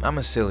 I'm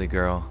a silly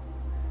girl,"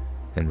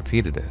 and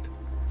repeated it.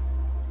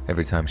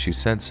 Every time she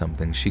said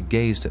something, she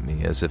gazed at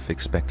me as if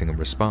expecting a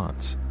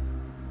response.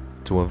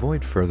 To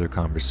avoid further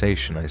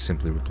conversation, I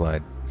simply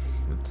replied,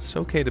 "It's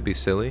okay to be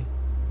silly."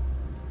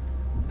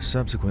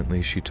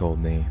 Subsequently, she told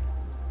me,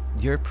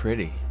 "You're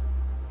pretty."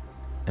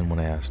 And when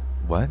I asked,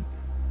 "What?"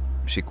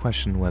 she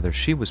questioned whether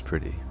she was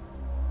pretty.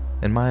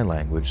 In my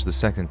language, the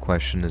second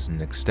question is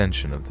an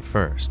extension of the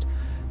first,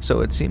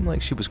 so it seemed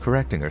like she was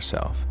correcting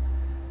herself.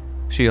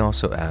 She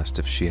also asked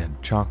if she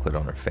had chocolate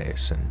on her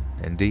face, and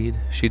indeed,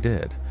 she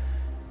did.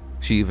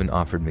 She even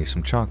offered me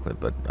some chocolate,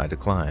 but I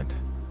declined.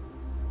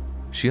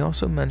 She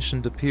also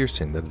mentioned a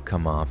piercing that had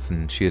come off,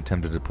 and she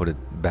attempted to put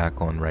it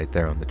back on right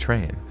there on the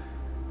train.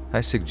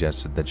 I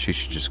suggested that she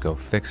should just go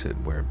fix it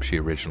where she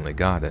originally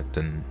got it,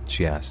 and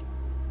she asked,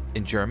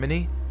 "In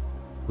Germany?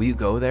 Will you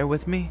go there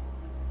with me?"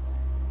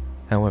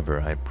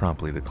 However, I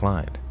promptly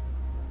declined.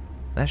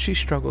 As she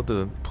struggled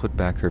to put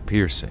back her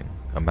piercing,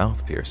 a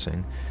mouth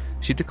piercing,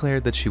 she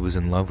declared that she was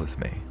in love with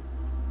me.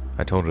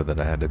 I told her that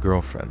I had a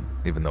girlfriend,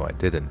 even though I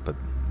didn't, but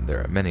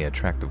there are many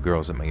attractive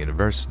girls at my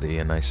university,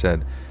 and I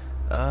said,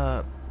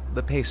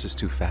 the pace is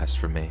too fast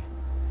for me.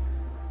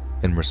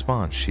 In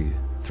response, she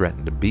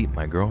threatened to beat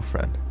my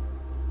girlfriend.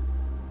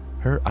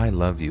 Her I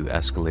love you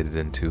escalated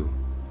into,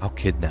 I'll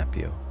kidnap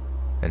you,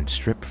 and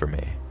strip for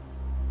me.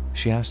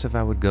 She asked if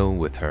I would go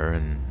with her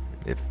and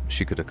if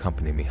she could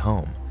accompany me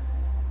home.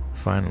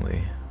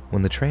 Finally,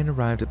 when the train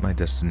arrived at my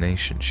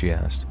destination, she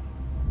asked,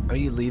 "Are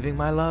you leaving,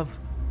 my love?"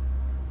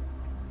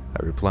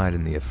 I replied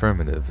in the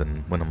affirmative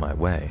and went on my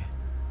way,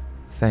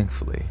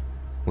 thankfully,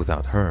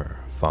 without her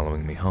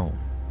following me home.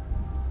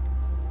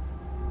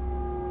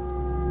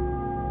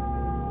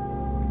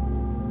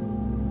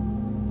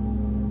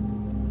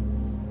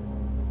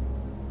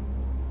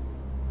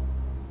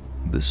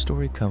 This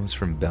story comes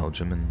from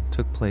Belgium and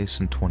took place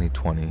in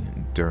 2020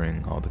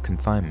 during all the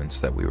confinements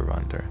that we were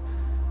under.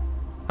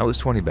 I was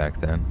 20 back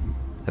then.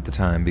 At the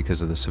time,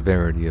 because of the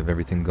severity of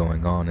everything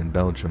going on in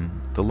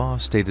Belgium, the law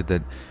stated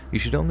that you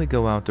should only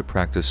go out to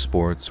practice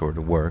sports or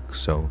to work,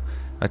 so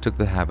I took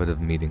the habit of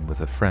meeting with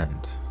a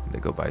friend, they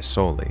go by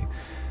Solly,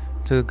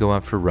 to go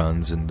out for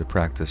runs and to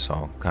practice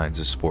all kinds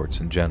of sports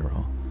in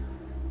general.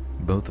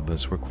 Both of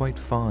us were quite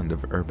fond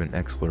of urban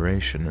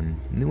exploration and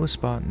knew a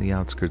spot in the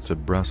outskirts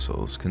of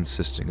Brussels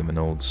consisting of an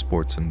old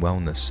sports and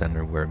wellness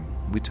center where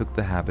we took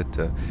the habit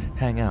to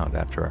hang out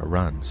after our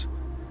runs.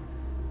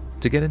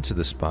 To get into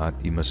the spot,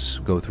 you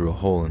must go through a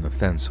hole in a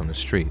fence on a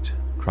street,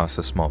 cross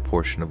a small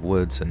portion of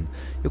woods, and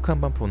you'll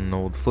come up on an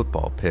old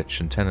football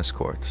pitch and tennis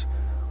courts.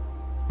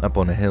 Up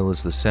on a hill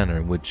is the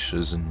center, which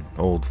is an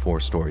old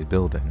 4-story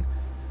building.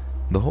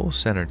 The whole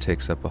center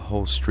takes up a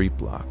whole street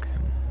block,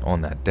 and on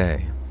that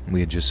day,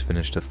 we had just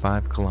finished a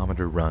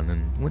 5-kilometer run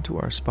and went to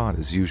our spot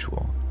as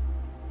usual.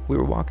 We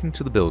were walking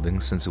to the building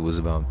since it was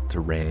about to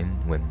rain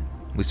when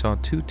we saw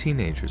 2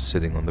 teenagers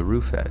sitting on the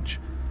roof edge.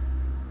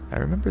 I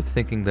remember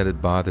thinking that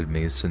it bothered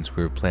me since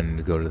we were planning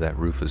to go to that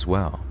roof as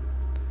well.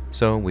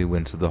 So we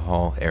went to the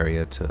hall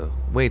area to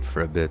wait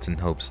for a bit in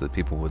hopes that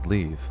people would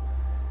leave.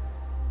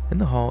 In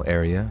the hall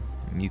area,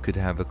 you could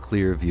have a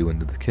clear view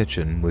into the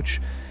kitchen,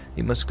 which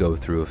you must go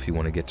through if you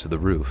want to get to the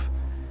roof.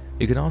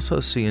 You can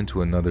also see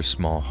into another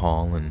small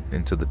hall and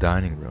into the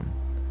dining room.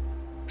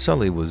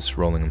 Sully was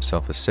rolling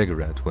himself a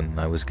cigarette when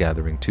I was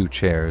gathering 2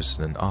 chairs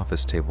and an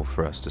office table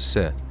for us to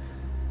sit.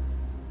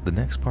 The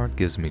next part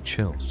gives me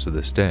chills to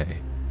this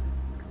day.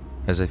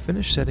 As I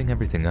finished setting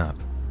everything up,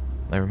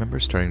 I remember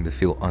starting to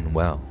feel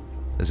unwell,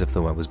 as if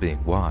though I was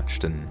being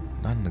watched, and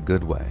not in a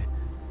good way.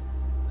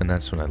 And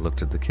that's when I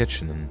looked at the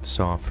kitchen and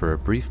saw for a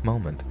brief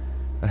moment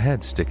a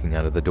head sticking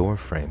out of the door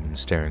frame and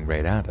staring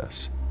right at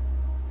us.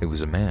 It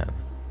was a man.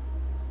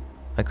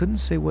 I couldn't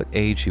say what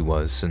age he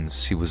was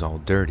since he was all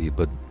dirty,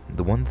 but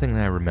the one thing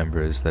I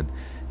remember is that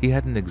he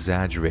had an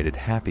exaggerated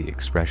happy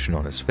expression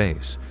on his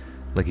face,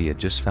 like he had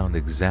just found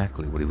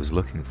exactly what he was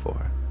looking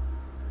for.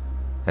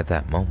 At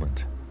that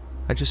moment,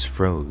 I just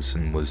froze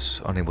and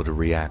was unable to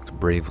react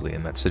bravely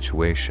in that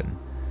situation.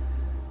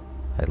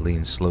 I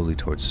leaned slowly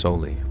towards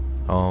Soli,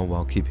 all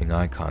while keeping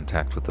eye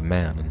contact with the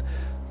man, and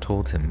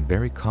told him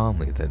very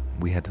calmly that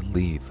we had to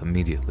leave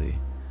immediately.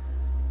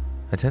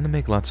 I tend to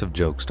make lots of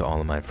jokes to all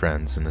of my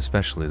friends, and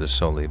especially to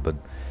Soli, but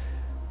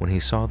when he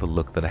saw the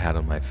look that I had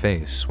on my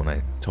face when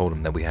I told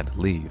him that we had to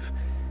leave,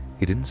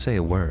 he didn't say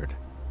a word,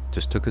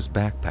 just took his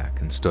backpack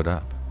and stood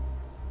up.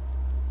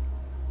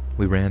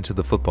 We ran to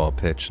the football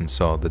pitch and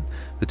saw that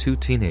the 2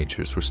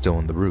 teenagers were still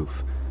on the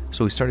roof,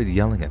 so we started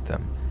yelling at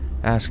them,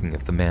 asking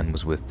if the man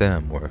was with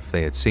them or if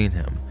they had seen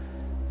him,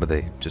 but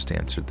they just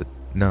answered that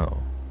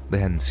no, they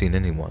hadn't seen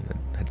anyone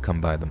and had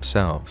come by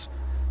themselves,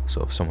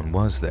 so if someone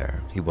was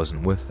there, he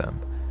wasn't with them.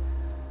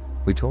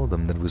 We told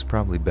them that it was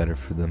probably better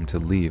for them to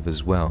leave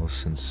as well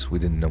since we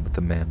didn't know what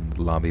the man in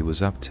the lobby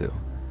was up to.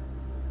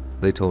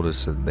 They told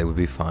us that they would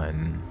be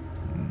fine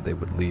and they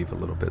would leave a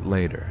little bit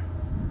later.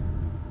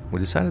 We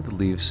decided to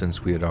leave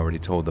since we had already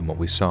told them what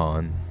we saw,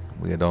 and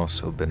we had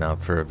also been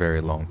out for a very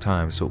long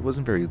time, so it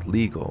wasn't very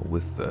legal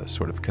with the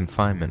sort of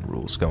confinement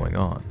rules going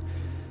on.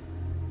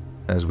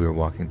 As we were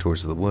walking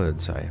towards the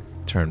woods, I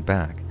turned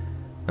back,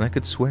 and I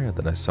could swear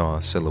that I saw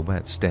a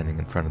silhouette standing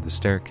in front of the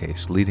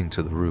staircase leading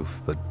to the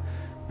roof, but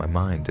my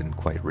mind didn't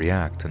quite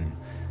react, and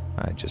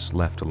I just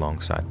left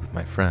alongside with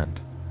my friend.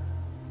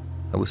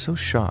 I was so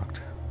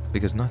shocked,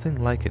 because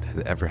nothing like it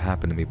had ever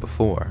happened to me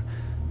before,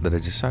 that I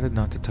decided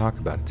not to talk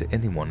about it to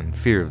anyone in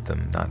fear of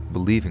them not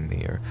believing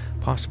me or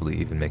possibly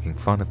even making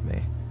fun of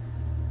me.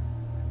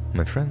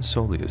 My friend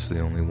Soli is the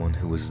only one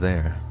who was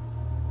there.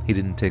 He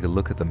didn't take a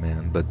look at the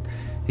man, but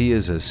he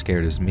is as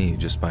scared as me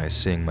just by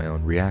seeing my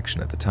own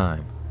reaction at the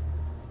time.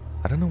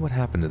 I don't know what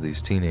happened to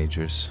these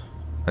teenagers.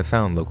 I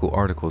found local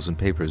articles and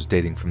papers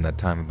dating from that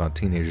time about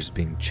teenagers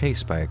being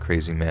chased by a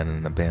crazy man in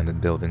an abandoned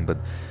building, but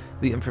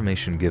the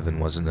information given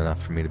wasn't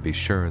enough for me to be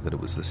sure that it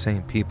was the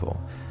same people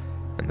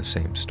and the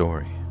same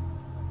story.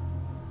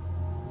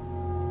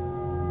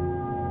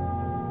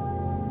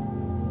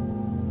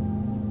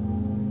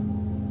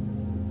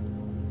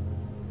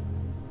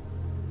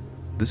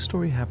 This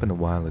story happened a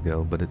while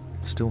ago, but it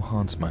still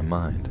haunts my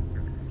mind.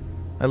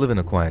 I live in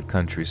a quiet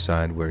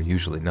countryside where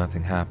usually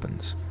nothing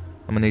happens.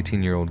 I'm an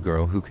 18-year-old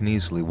girl who can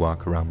easily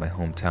walk around my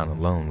hometown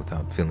alone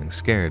without feeling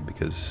scared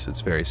because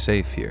it's very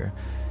safe here.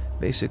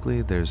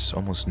 Basically, there's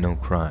almost no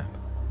crime.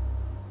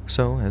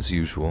 So, as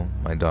usual,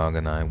 my dog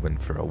and I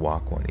went for a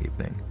walk one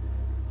evening.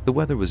 The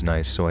weather was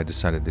nice, so I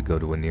decided to go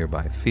to a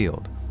nearby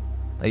field.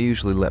 I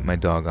usually let my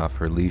dog off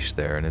her leash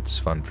there, and it's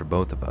fun for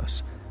both of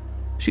us.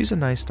 She's a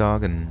nice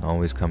dog and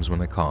always comes when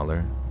I call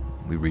her.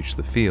 We reached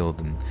the field,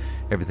 and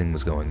everything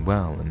was going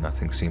well, and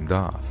nothing seemed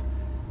off,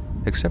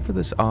 except for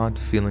this odd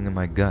feeling in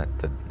my gut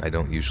that I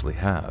don't usually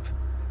have.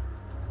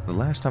 The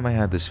last time I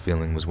had this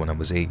feeling was when I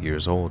was 8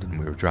 years old and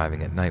we were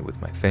driving at night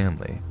with my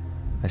family.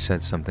 I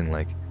said something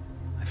like,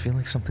 "I feel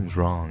like something's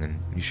wrong and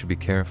you should be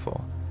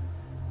careful."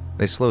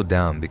 They slowed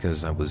down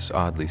because I was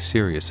oddly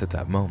serious at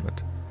that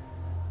moment.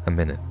 A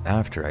minute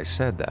after I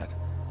said that,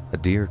 a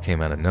deer came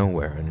out of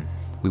nowhere and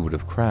we would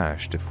have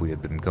crashed if we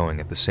had been going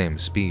at the same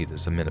speed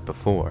as a minute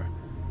before.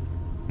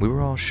 We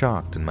were all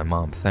shocked and my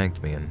mom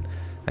thanked me, and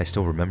I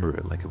still remember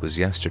it like it was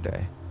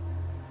yesterday.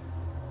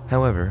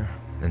 However,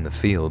 in the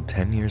field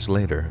 10 years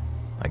later,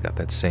 I got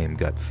that same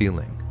gut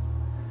feeling.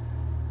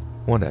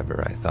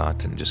 Whatever, I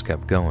thought, and just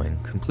kept going,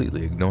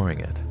 completely ignoring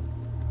it.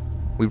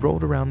 We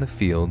rolled around the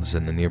fields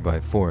and the nearby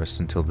forest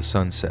until the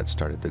sunset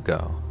started to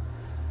go.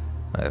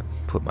 I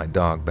put my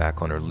dog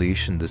back on her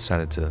leash and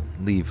decided to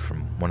leave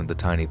from one of the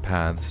tiny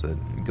paths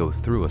that go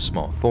through a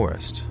small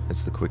forest.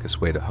 It's the quickest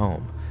way to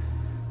home.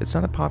 It's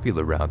not a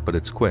popular route, but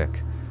it's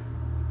quick.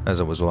 As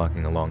I was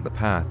walking along the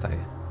path, I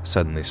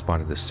suddenly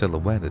spotted a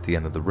silhouette at the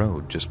end of the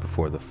road just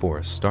before the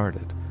forest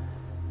started.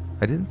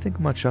 I didn't think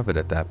much of it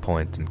at that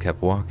point and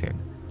kept walking.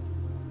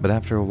 But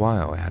after a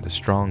while, I had a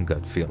strong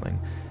gut feeling,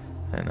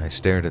 and I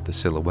stared at the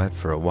silhouette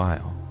for a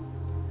while.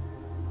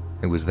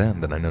 It was then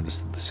that I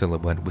noticed that the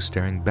silhouette was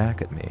staring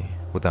back at me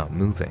without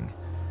moving.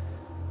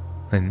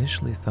 I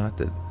initially thought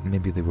that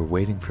maybe they were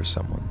waiting for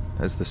someone,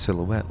 as the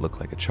silhouette looked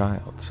like a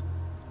child's.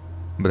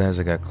 But as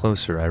I got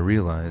closer, I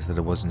realized that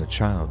it wasn't a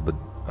child, but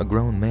a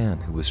grown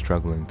man who was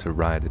struggling to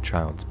ride a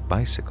child's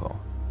bicycle.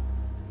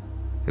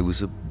 It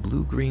was a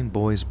blue-green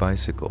boy's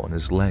bicycle, and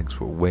his legs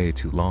were way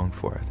too long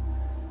for it.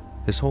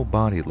 His whole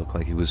body looked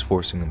like he was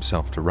forcing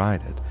himself to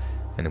ride it,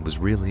 and it was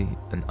really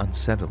an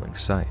unsettling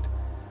sight.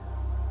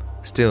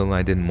 Still,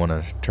 I didn't want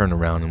to turn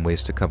around and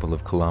waste a couple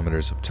of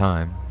kilometers of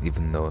time.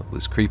 Even though it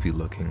was creepy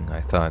looking,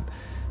 I thought,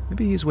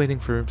 maybe he's waiting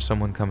for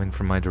someone coming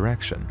from my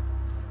direction.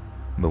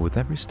 But with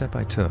every step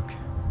I took,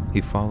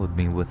 he followed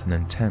me with an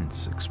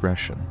intense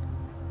expression.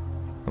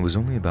 I was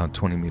only about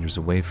 20 meters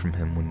away from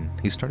him when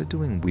he started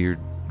doing weird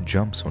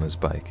jumps on his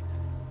bike,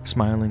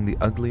 smiling the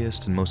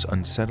ugliest and most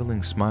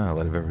unsettling smile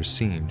I've ever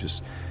seen,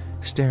 just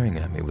staring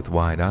at me with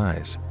wide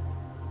eyes.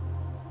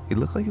 He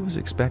looked like he was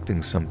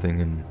expecting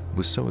something and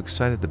was so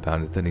excited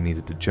about it that he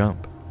needed to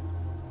jump.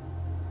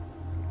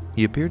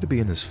 He appeared to be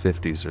in his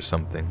 50s or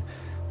something,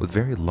 with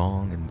very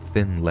long and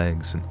thin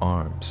legs and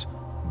arms,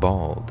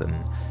 bald,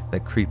 and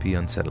that creepy,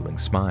 unsettling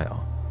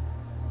smile.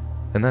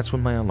 And that's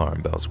when my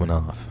alarm bells went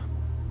off.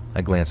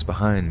 I glanced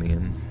behind me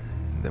and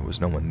there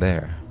was no one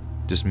there,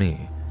 just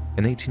me,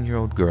 an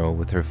 18-year-old girl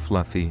with her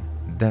fluffy,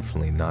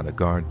 definitely not a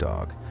guard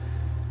dog.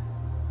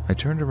 I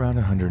turned around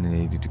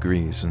 180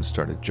 degrees and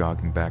started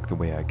jogging back the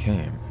way I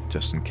came,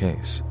 just in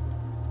case.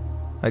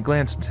 I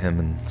glanced at him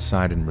and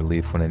sighed in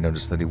relief when I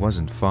noticed that he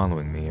wasn't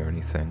following me or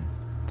anything.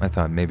 I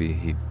thought maybe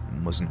he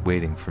wasn't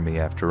waiting for me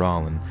after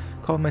all and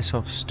called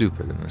myself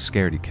stupid and a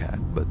scaredy cat,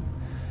 but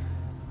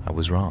I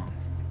was wrong.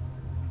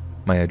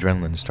 My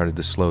adrenaline started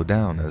to slow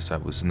down as I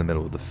was in the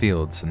middle of the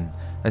fields, and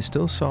I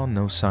still saw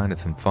no sign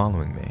of him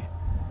following me.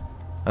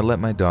 I let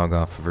my dog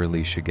off of her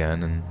leash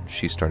again, and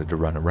she started to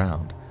run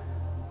around.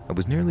 I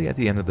was nearly at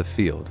the end of the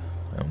field.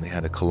 I only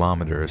had a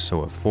kilometer or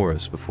so of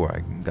forest before I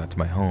got to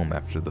my home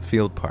after the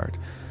field part,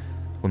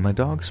 when my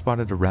dog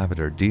spotted a rabbit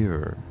or deer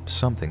or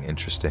something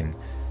interesting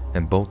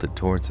and bolted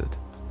towards it.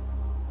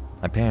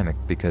 I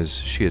panicked because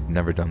she had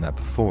never done that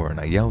before, and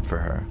I yelled for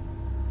her.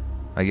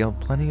 I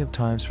yelled plenty of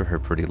times for her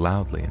pretty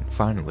loudly, and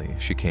finally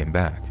she came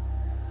back.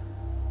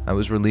 I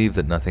was relieved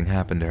that nothing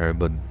happened to her,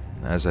 but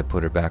as I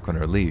put her back on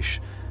her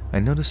leash, I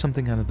noticed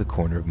something out of the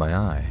corner of my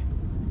eye.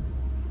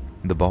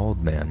 The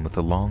bald man with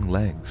the long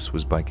legs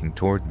was biking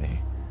toward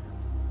me.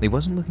 He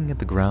wasn't looking at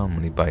the ground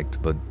when he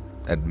biked, but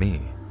at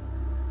me.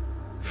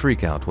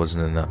 Freak out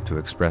wasn't enough to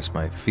express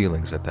my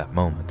feelings at that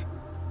moment.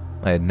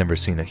 I had never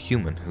seen a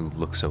human who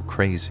looked so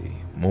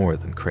crazy, more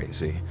than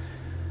crazy.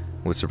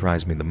 What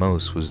surprised me the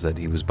most was that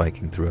he was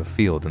biking through a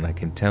field, and I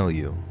can tell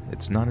you,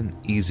 it's not an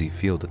easy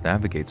field to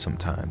navigate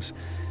sometimes.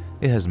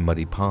 It has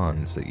muddy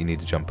ponds that you need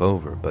to jump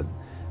over, but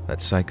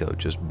that psycho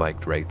just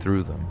biked right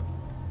through them.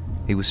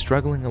 He was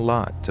struggling a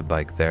lot to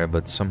bike there,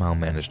 but somehow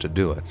managed to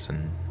do it,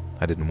 and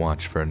I didn't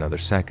watch for another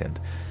second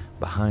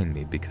behind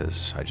me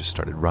because I just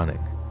started running.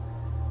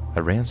 I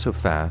ran so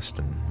fast,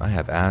 and I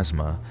have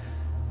asthma,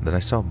 that I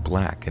saw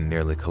black and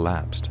nearly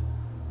collapsed.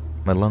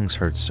 My lungs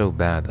hurt so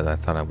bad that I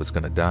thought I was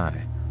going to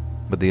die,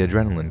 but the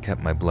adrenaline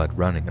kept my blood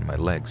running in my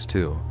legs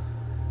too.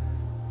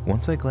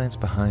 Once I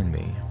glanced behind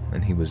me,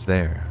 and he was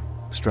there,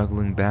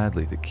 struggling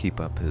badly to keep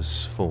up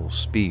his full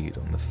speed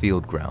on the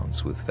field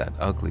grounds with that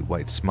ugly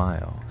white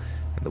smile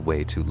and the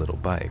way too little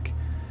bike.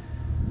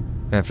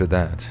 After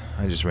that,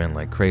 I just ran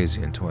like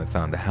crazy until I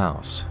found a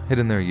house, hid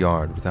in their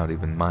yard without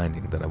even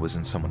minding that I was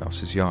in someone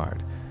else's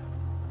yard.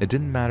 It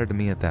didn't matter to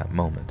me at that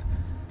moment.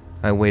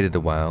 I waited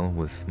a while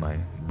with my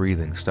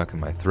breathing stuck in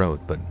my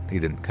throat, but he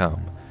didn't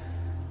come.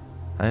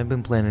 I had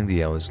been planning to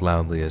yell as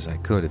loudly as I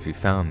could if he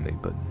found me,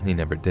 but he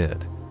never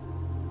did.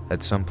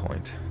 At some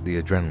point,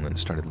 the adrenaline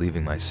started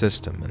leaving my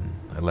system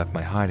and I left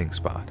my hiding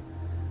spot.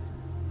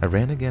 I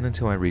ran again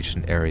until I reached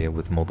an area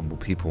with multiple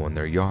people in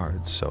their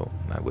yards, so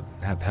I would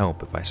have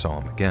help if I saw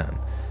him again,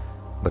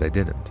 but I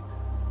didn't.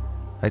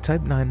 I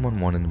typed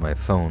 911 into my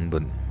phone,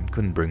 but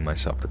couldn't bring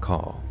myself to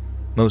call,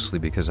 mostly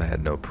because I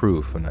had no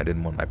proof and I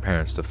didn't want my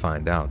parents to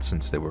find out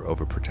since they were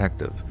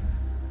overprotective.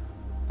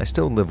 I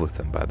still live with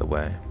them, by the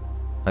way.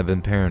 I've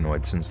been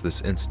paranoid since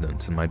this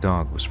incident, and my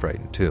dog was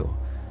frightened too.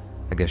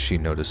 I guess she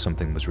noticed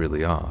something was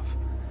really off.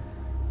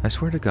 I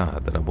swear to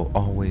God that I will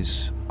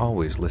always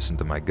listen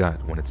to my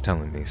gut when it's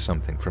telling me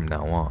something from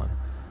now on.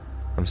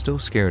 I'm still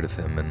scared of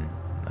him, and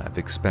I've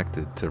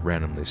expected to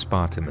randomly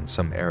spot him in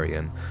some area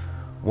and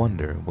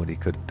wonder what he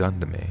could have done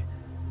to me.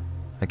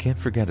 I can't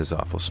forget his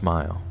awful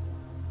smile.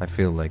 I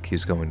feel like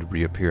he's going to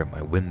reappear at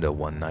my window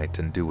one night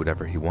and do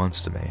whatever he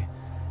wants to me.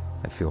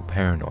 I feel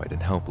paranoid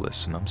and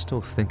helpless, and I'm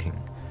still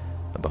thinking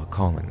about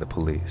calling the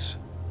police.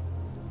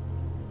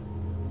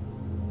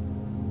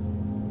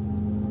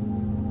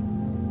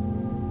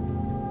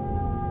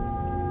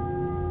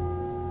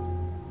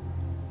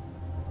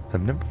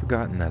 I've never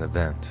forgotten that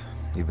event,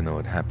 even though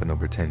it happened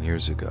over 10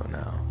 years ago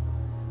now.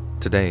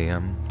 Today,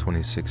 I'm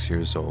 26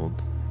 years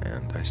old,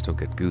 and I still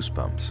get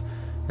goosebumps,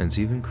 and it's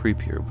even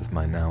creepier with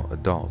my now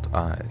adult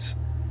eyes.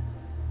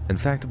 In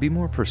fact, to be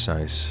more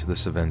precise,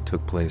 this event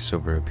took place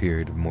over a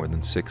period of more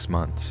than 6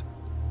 months.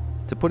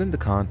 To put into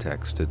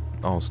context, it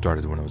all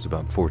started when I was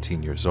about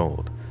 14 years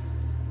old.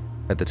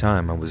 At the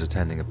time, I was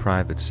attending a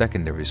private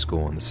secondary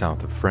school in the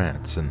south of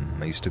France,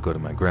 and I used to go to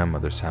my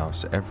grandmother's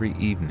house every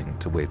evening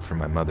to wait for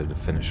my mother to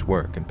finish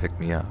work and pick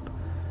me up.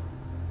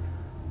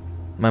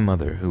 My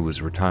mother, who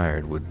was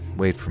retired, would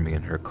wait for me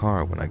in her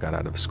car when I got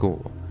out of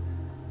school.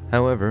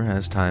 However,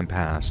 as time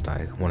passed,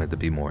 I wanted to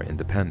be more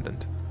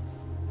independent.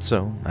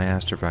 So, I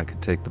asked her if I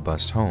could take the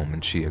bus home,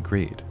 and she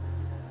agreed.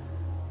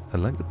 I'd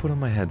like to put on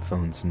my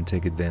headphones and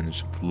take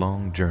advantage of the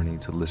long journey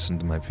to listen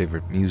to my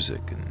favorite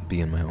music and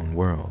be in my own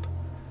world.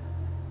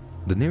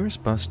 The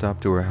nearest bus stop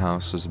to her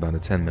house was about a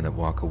 10-minute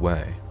walk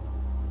away.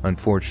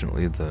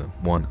 Unfortunately, the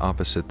one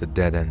opposite the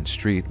dead-end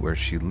street where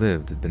she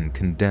lived had been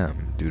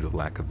condemned due to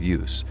lack of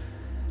use,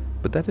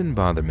 but that didn't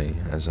bother me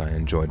as I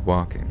enjoyed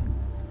walking.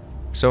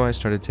 So I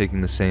started taking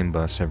the same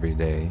bus every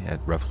day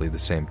at roughly the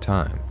same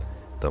time,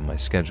 though my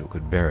schedule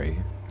could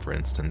vary. For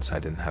instance, I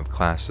didn't have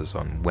classes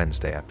on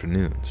Wednesday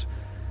afternoons.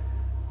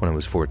 When I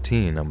was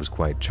 14, I was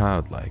quite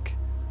childlike.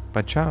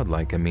 By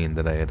childlike, I mean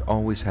that I had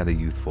always had a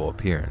youthful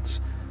appearance.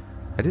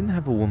 I didn't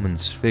have a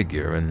woman's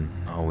figure and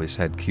always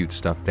had cute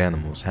stuffed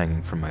animals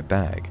hanging from my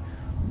bag.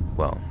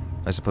 Well,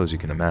 I suppose you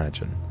can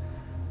imagine.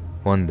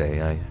 One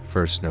day, I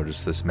first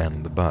noticed this man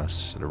on the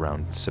bus at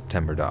around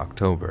September to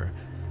October.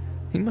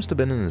 He must have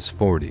been in his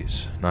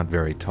 40s, not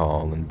very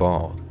tall and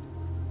bald.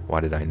 Why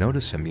did I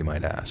notice him, you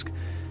might ask?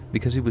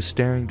 Because he was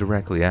staring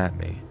directly at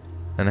me,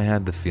 and I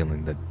had the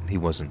feeling that he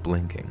wasn't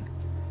blinking.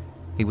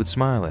 He would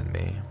smile at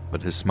me,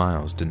 but his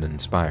smiles didn't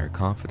inspire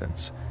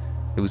confidence.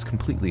 It was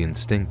completely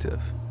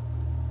instinctive.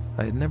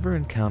 I had never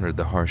encountered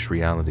the harsh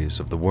realities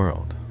of the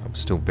world. I was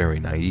still very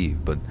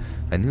naive, but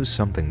I knew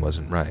something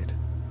wasn't right.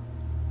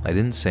 I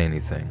didn't say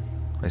anything.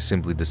 I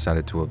simply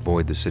decided to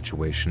avoid the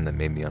situation that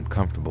made me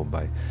uncomfortable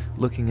by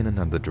looking in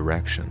another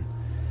direction.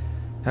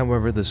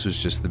 However, this was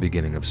just the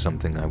beginning of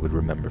something I would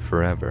remember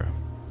forever.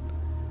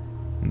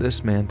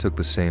 This man took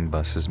the same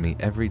bus as me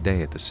every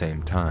day at the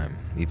same time,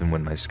 even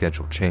when my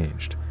schedule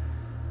changed.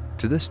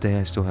 To this day,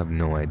 I still have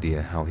no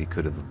idea how he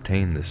could have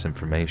obtained this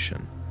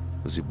information.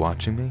 Was he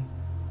watching me?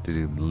 Did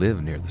he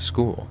live near the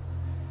school?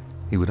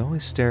 He would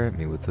always stare at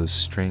me with those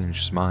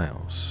strange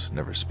smiles,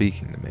 never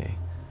speaking to me.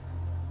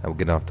 I would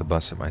get off the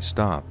bus at my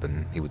stop,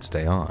 and he would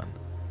stay on,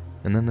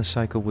 and then the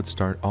cycle would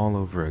start all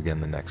over again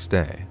the next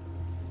day.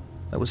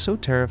 I was so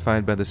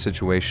terrified by the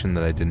situation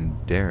that I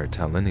didn't dare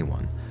tell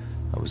anyone.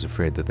 I was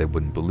afraid that they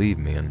wouldn't believe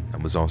me, and I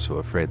was also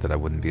afraid that I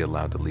wouldn't be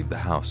allowed to leave the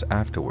house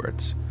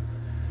afterwards.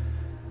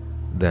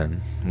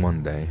 Then,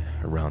 one day,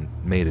 around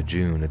May to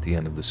June at the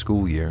end of the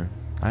school year,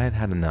 I had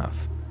had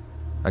enough.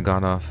 I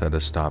got off at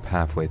a stop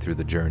halfway through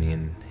the journey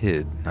and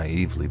hid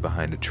naively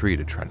behind a tree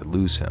to try to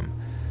lose him.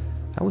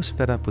 I was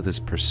fed up with his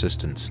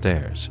persistent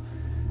stares.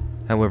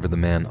 However, the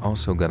man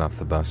also got off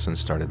the bus and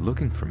started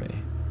looking for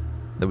me.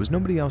 There was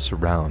nobody else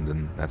around,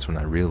 and that's when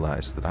I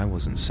realized that I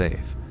wasn't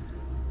safe.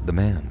 The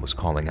man was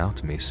calling out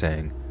to me,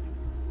 saying,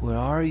 "Where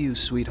are you,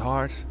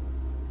 sweetheart?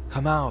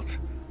 Come out.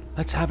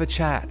 Let's have a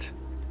chat."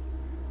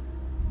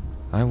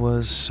 I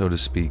was, so to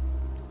speak,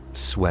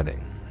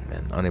 sweating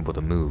and unable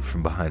to move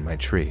from behind my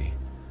tree.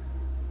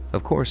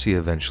 Of course, he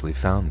eventually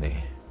found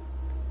me.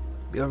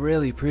 You're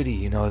really pretty,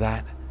 you know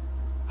that?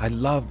 I'd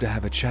love to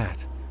have a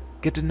chat.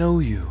 Get to know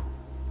you.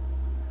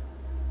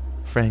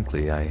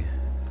 Frankly, I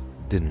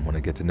didn't want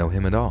to get to know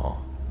him at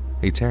all.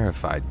 He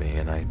terrified me,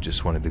 and I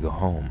just wanted to go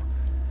home.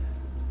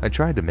 I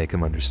tried to make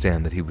him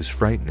understand that he was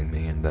frightening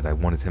me and that I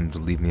wanted him to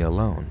leave me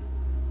alone.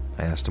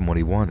 I asked him what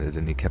he wanted,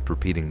 and he kept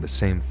repeating the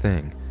same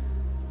thing.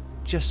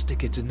 Just to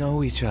get to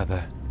know each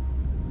other.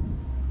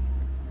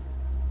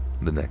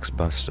 The next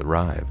bus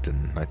arrived,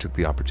 and I took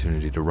the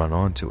opportunity to run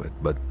onto it,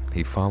 but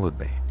he followed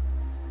me.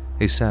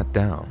 He sat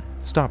down,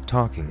 stopped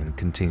talking, and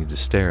continued to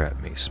stare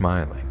at me,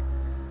 smiling.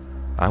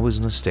 I was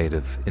in a state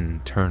of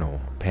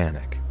internal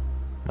panic.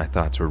 My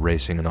thoughts were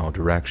racing in all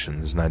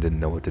directions, and I didn't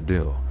know what to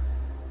do.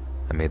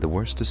 I made the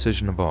worst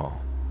decision of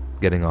all,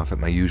 getting off at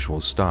my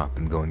usual stop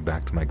and going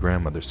back to my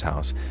grandmother's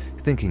house,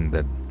 thinking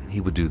that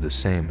he would do the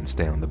same and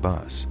stay on the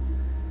bus.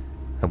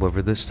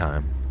 However, this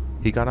time,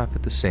 he got off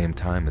at the same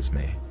time as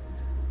me.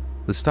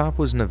 The stop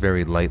was in a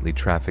very lightly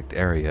trafficked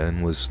area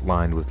and was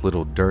lined with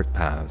little dirt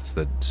paths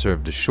that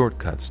served as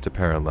shortcuts to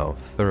parallel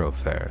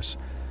thoroughfares.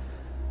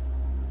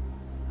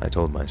 I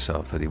told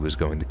myself that he was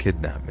going to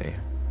kidnap me,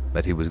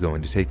 that he was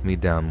going to take me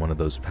down one of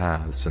those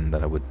paths, and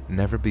that I would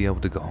never be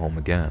able to go home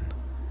again.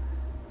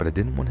 But I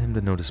didn't want him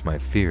to notice my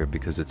fear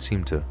because it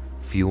seemed to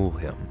fuel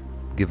him,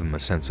 give him a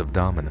sense of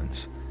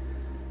dominance.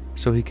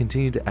 So he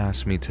continued to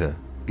ask me to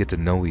get to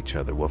know each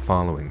other while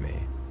following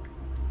me.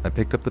 I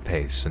picked up the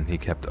pace, and he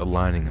kept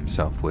aligning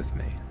himself with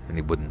me, and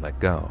he wouldn't let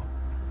go.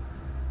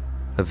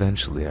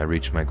 Eventually, I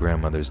reached my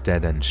grandmother's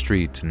dead-end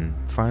street and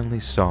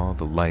finally saw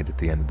the light at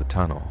the end of the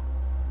tunnel.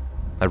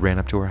 I ran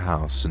up to her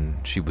house,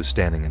 and she was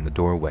standing in the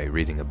doorway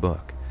reading a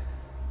book.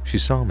 She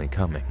saw me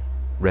coming,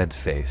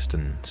 red-faced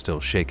and still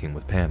shaking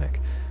with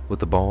panic, with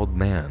the bald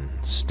man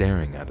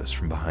staring at us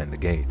from behind the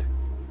gate.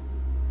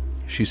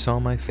 She saw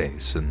my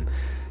face, and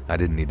I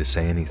didn't need to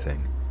say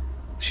anything.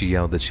 She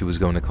yelled that she was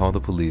going to call the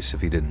police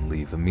if he didn't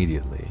leave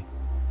immediately.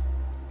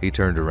 He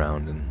turned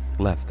around and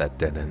left that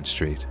dead-end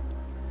street.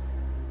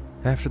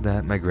 After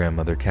that, my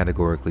grandmother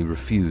categorically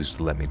refused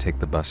to let me take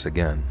the bus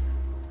again.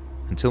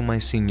 Until my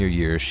senior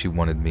year, she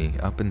wanted me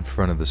up in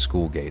front of the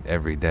school gate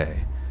every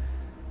day.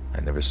 I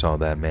never saw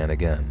that man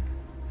again.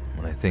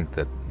 When I think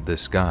that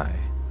this guy,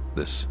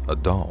 this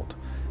adult,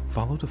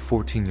 followed a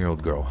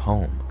 14-year-old girl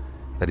home,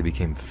 that he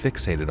became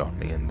fixated on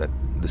me, and that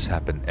this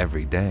happened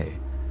every day,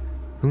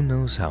 who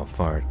knows how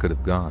far it could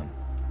have gone?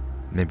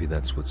 Maybe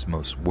that's what's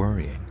most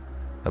worrying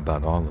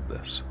about all of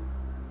this.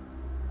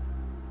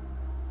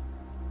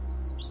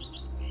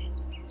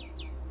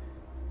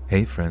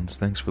 Hey friends,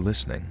 thanks for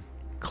listening.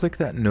 Click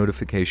that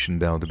notification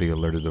bell to be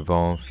alerted of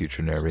all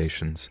future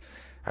narrations.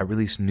 I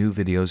release new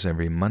videos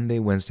every Monday,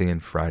 Wednesday,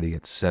 and Friday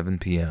at 7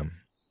 p.m.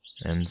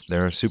 And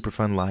there are super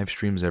fun live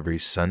streams every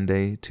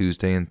Sunday,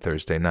 Tuesday, and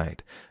Thursday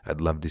night. I'd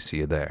love to see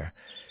you there.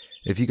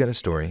 If you got a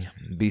story,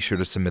 be sure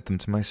to submit them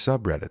to my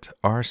subreddit,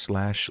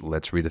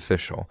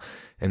 r/letsreadofficial,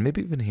 and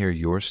maybe even hear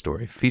your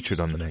story featured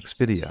on the next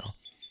video.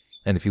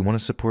 And if you want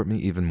to support me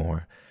even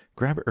more,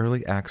 grab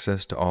early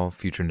access to all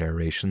future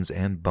narrations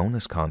and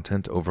bonus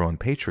content over on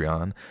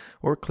Patreon,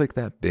 or click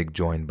that big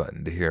join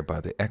button to hear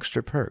about the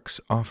extra perks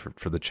offered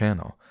for the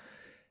channel.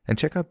 And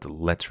check out the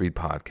Let's Read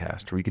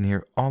podcast, where you can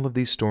hear all of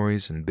these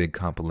stories and big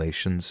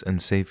compilations and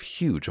save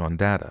huge on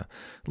data,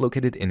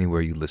 located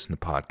anywhere you listen to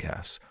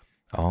podcasts.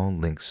 All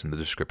links in the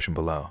description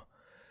below.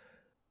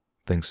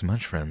 Thanks so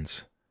much,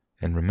 friends,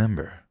 and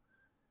remember,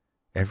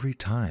 every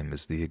time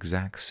is the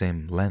exact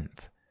same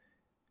length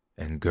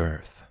and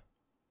girth.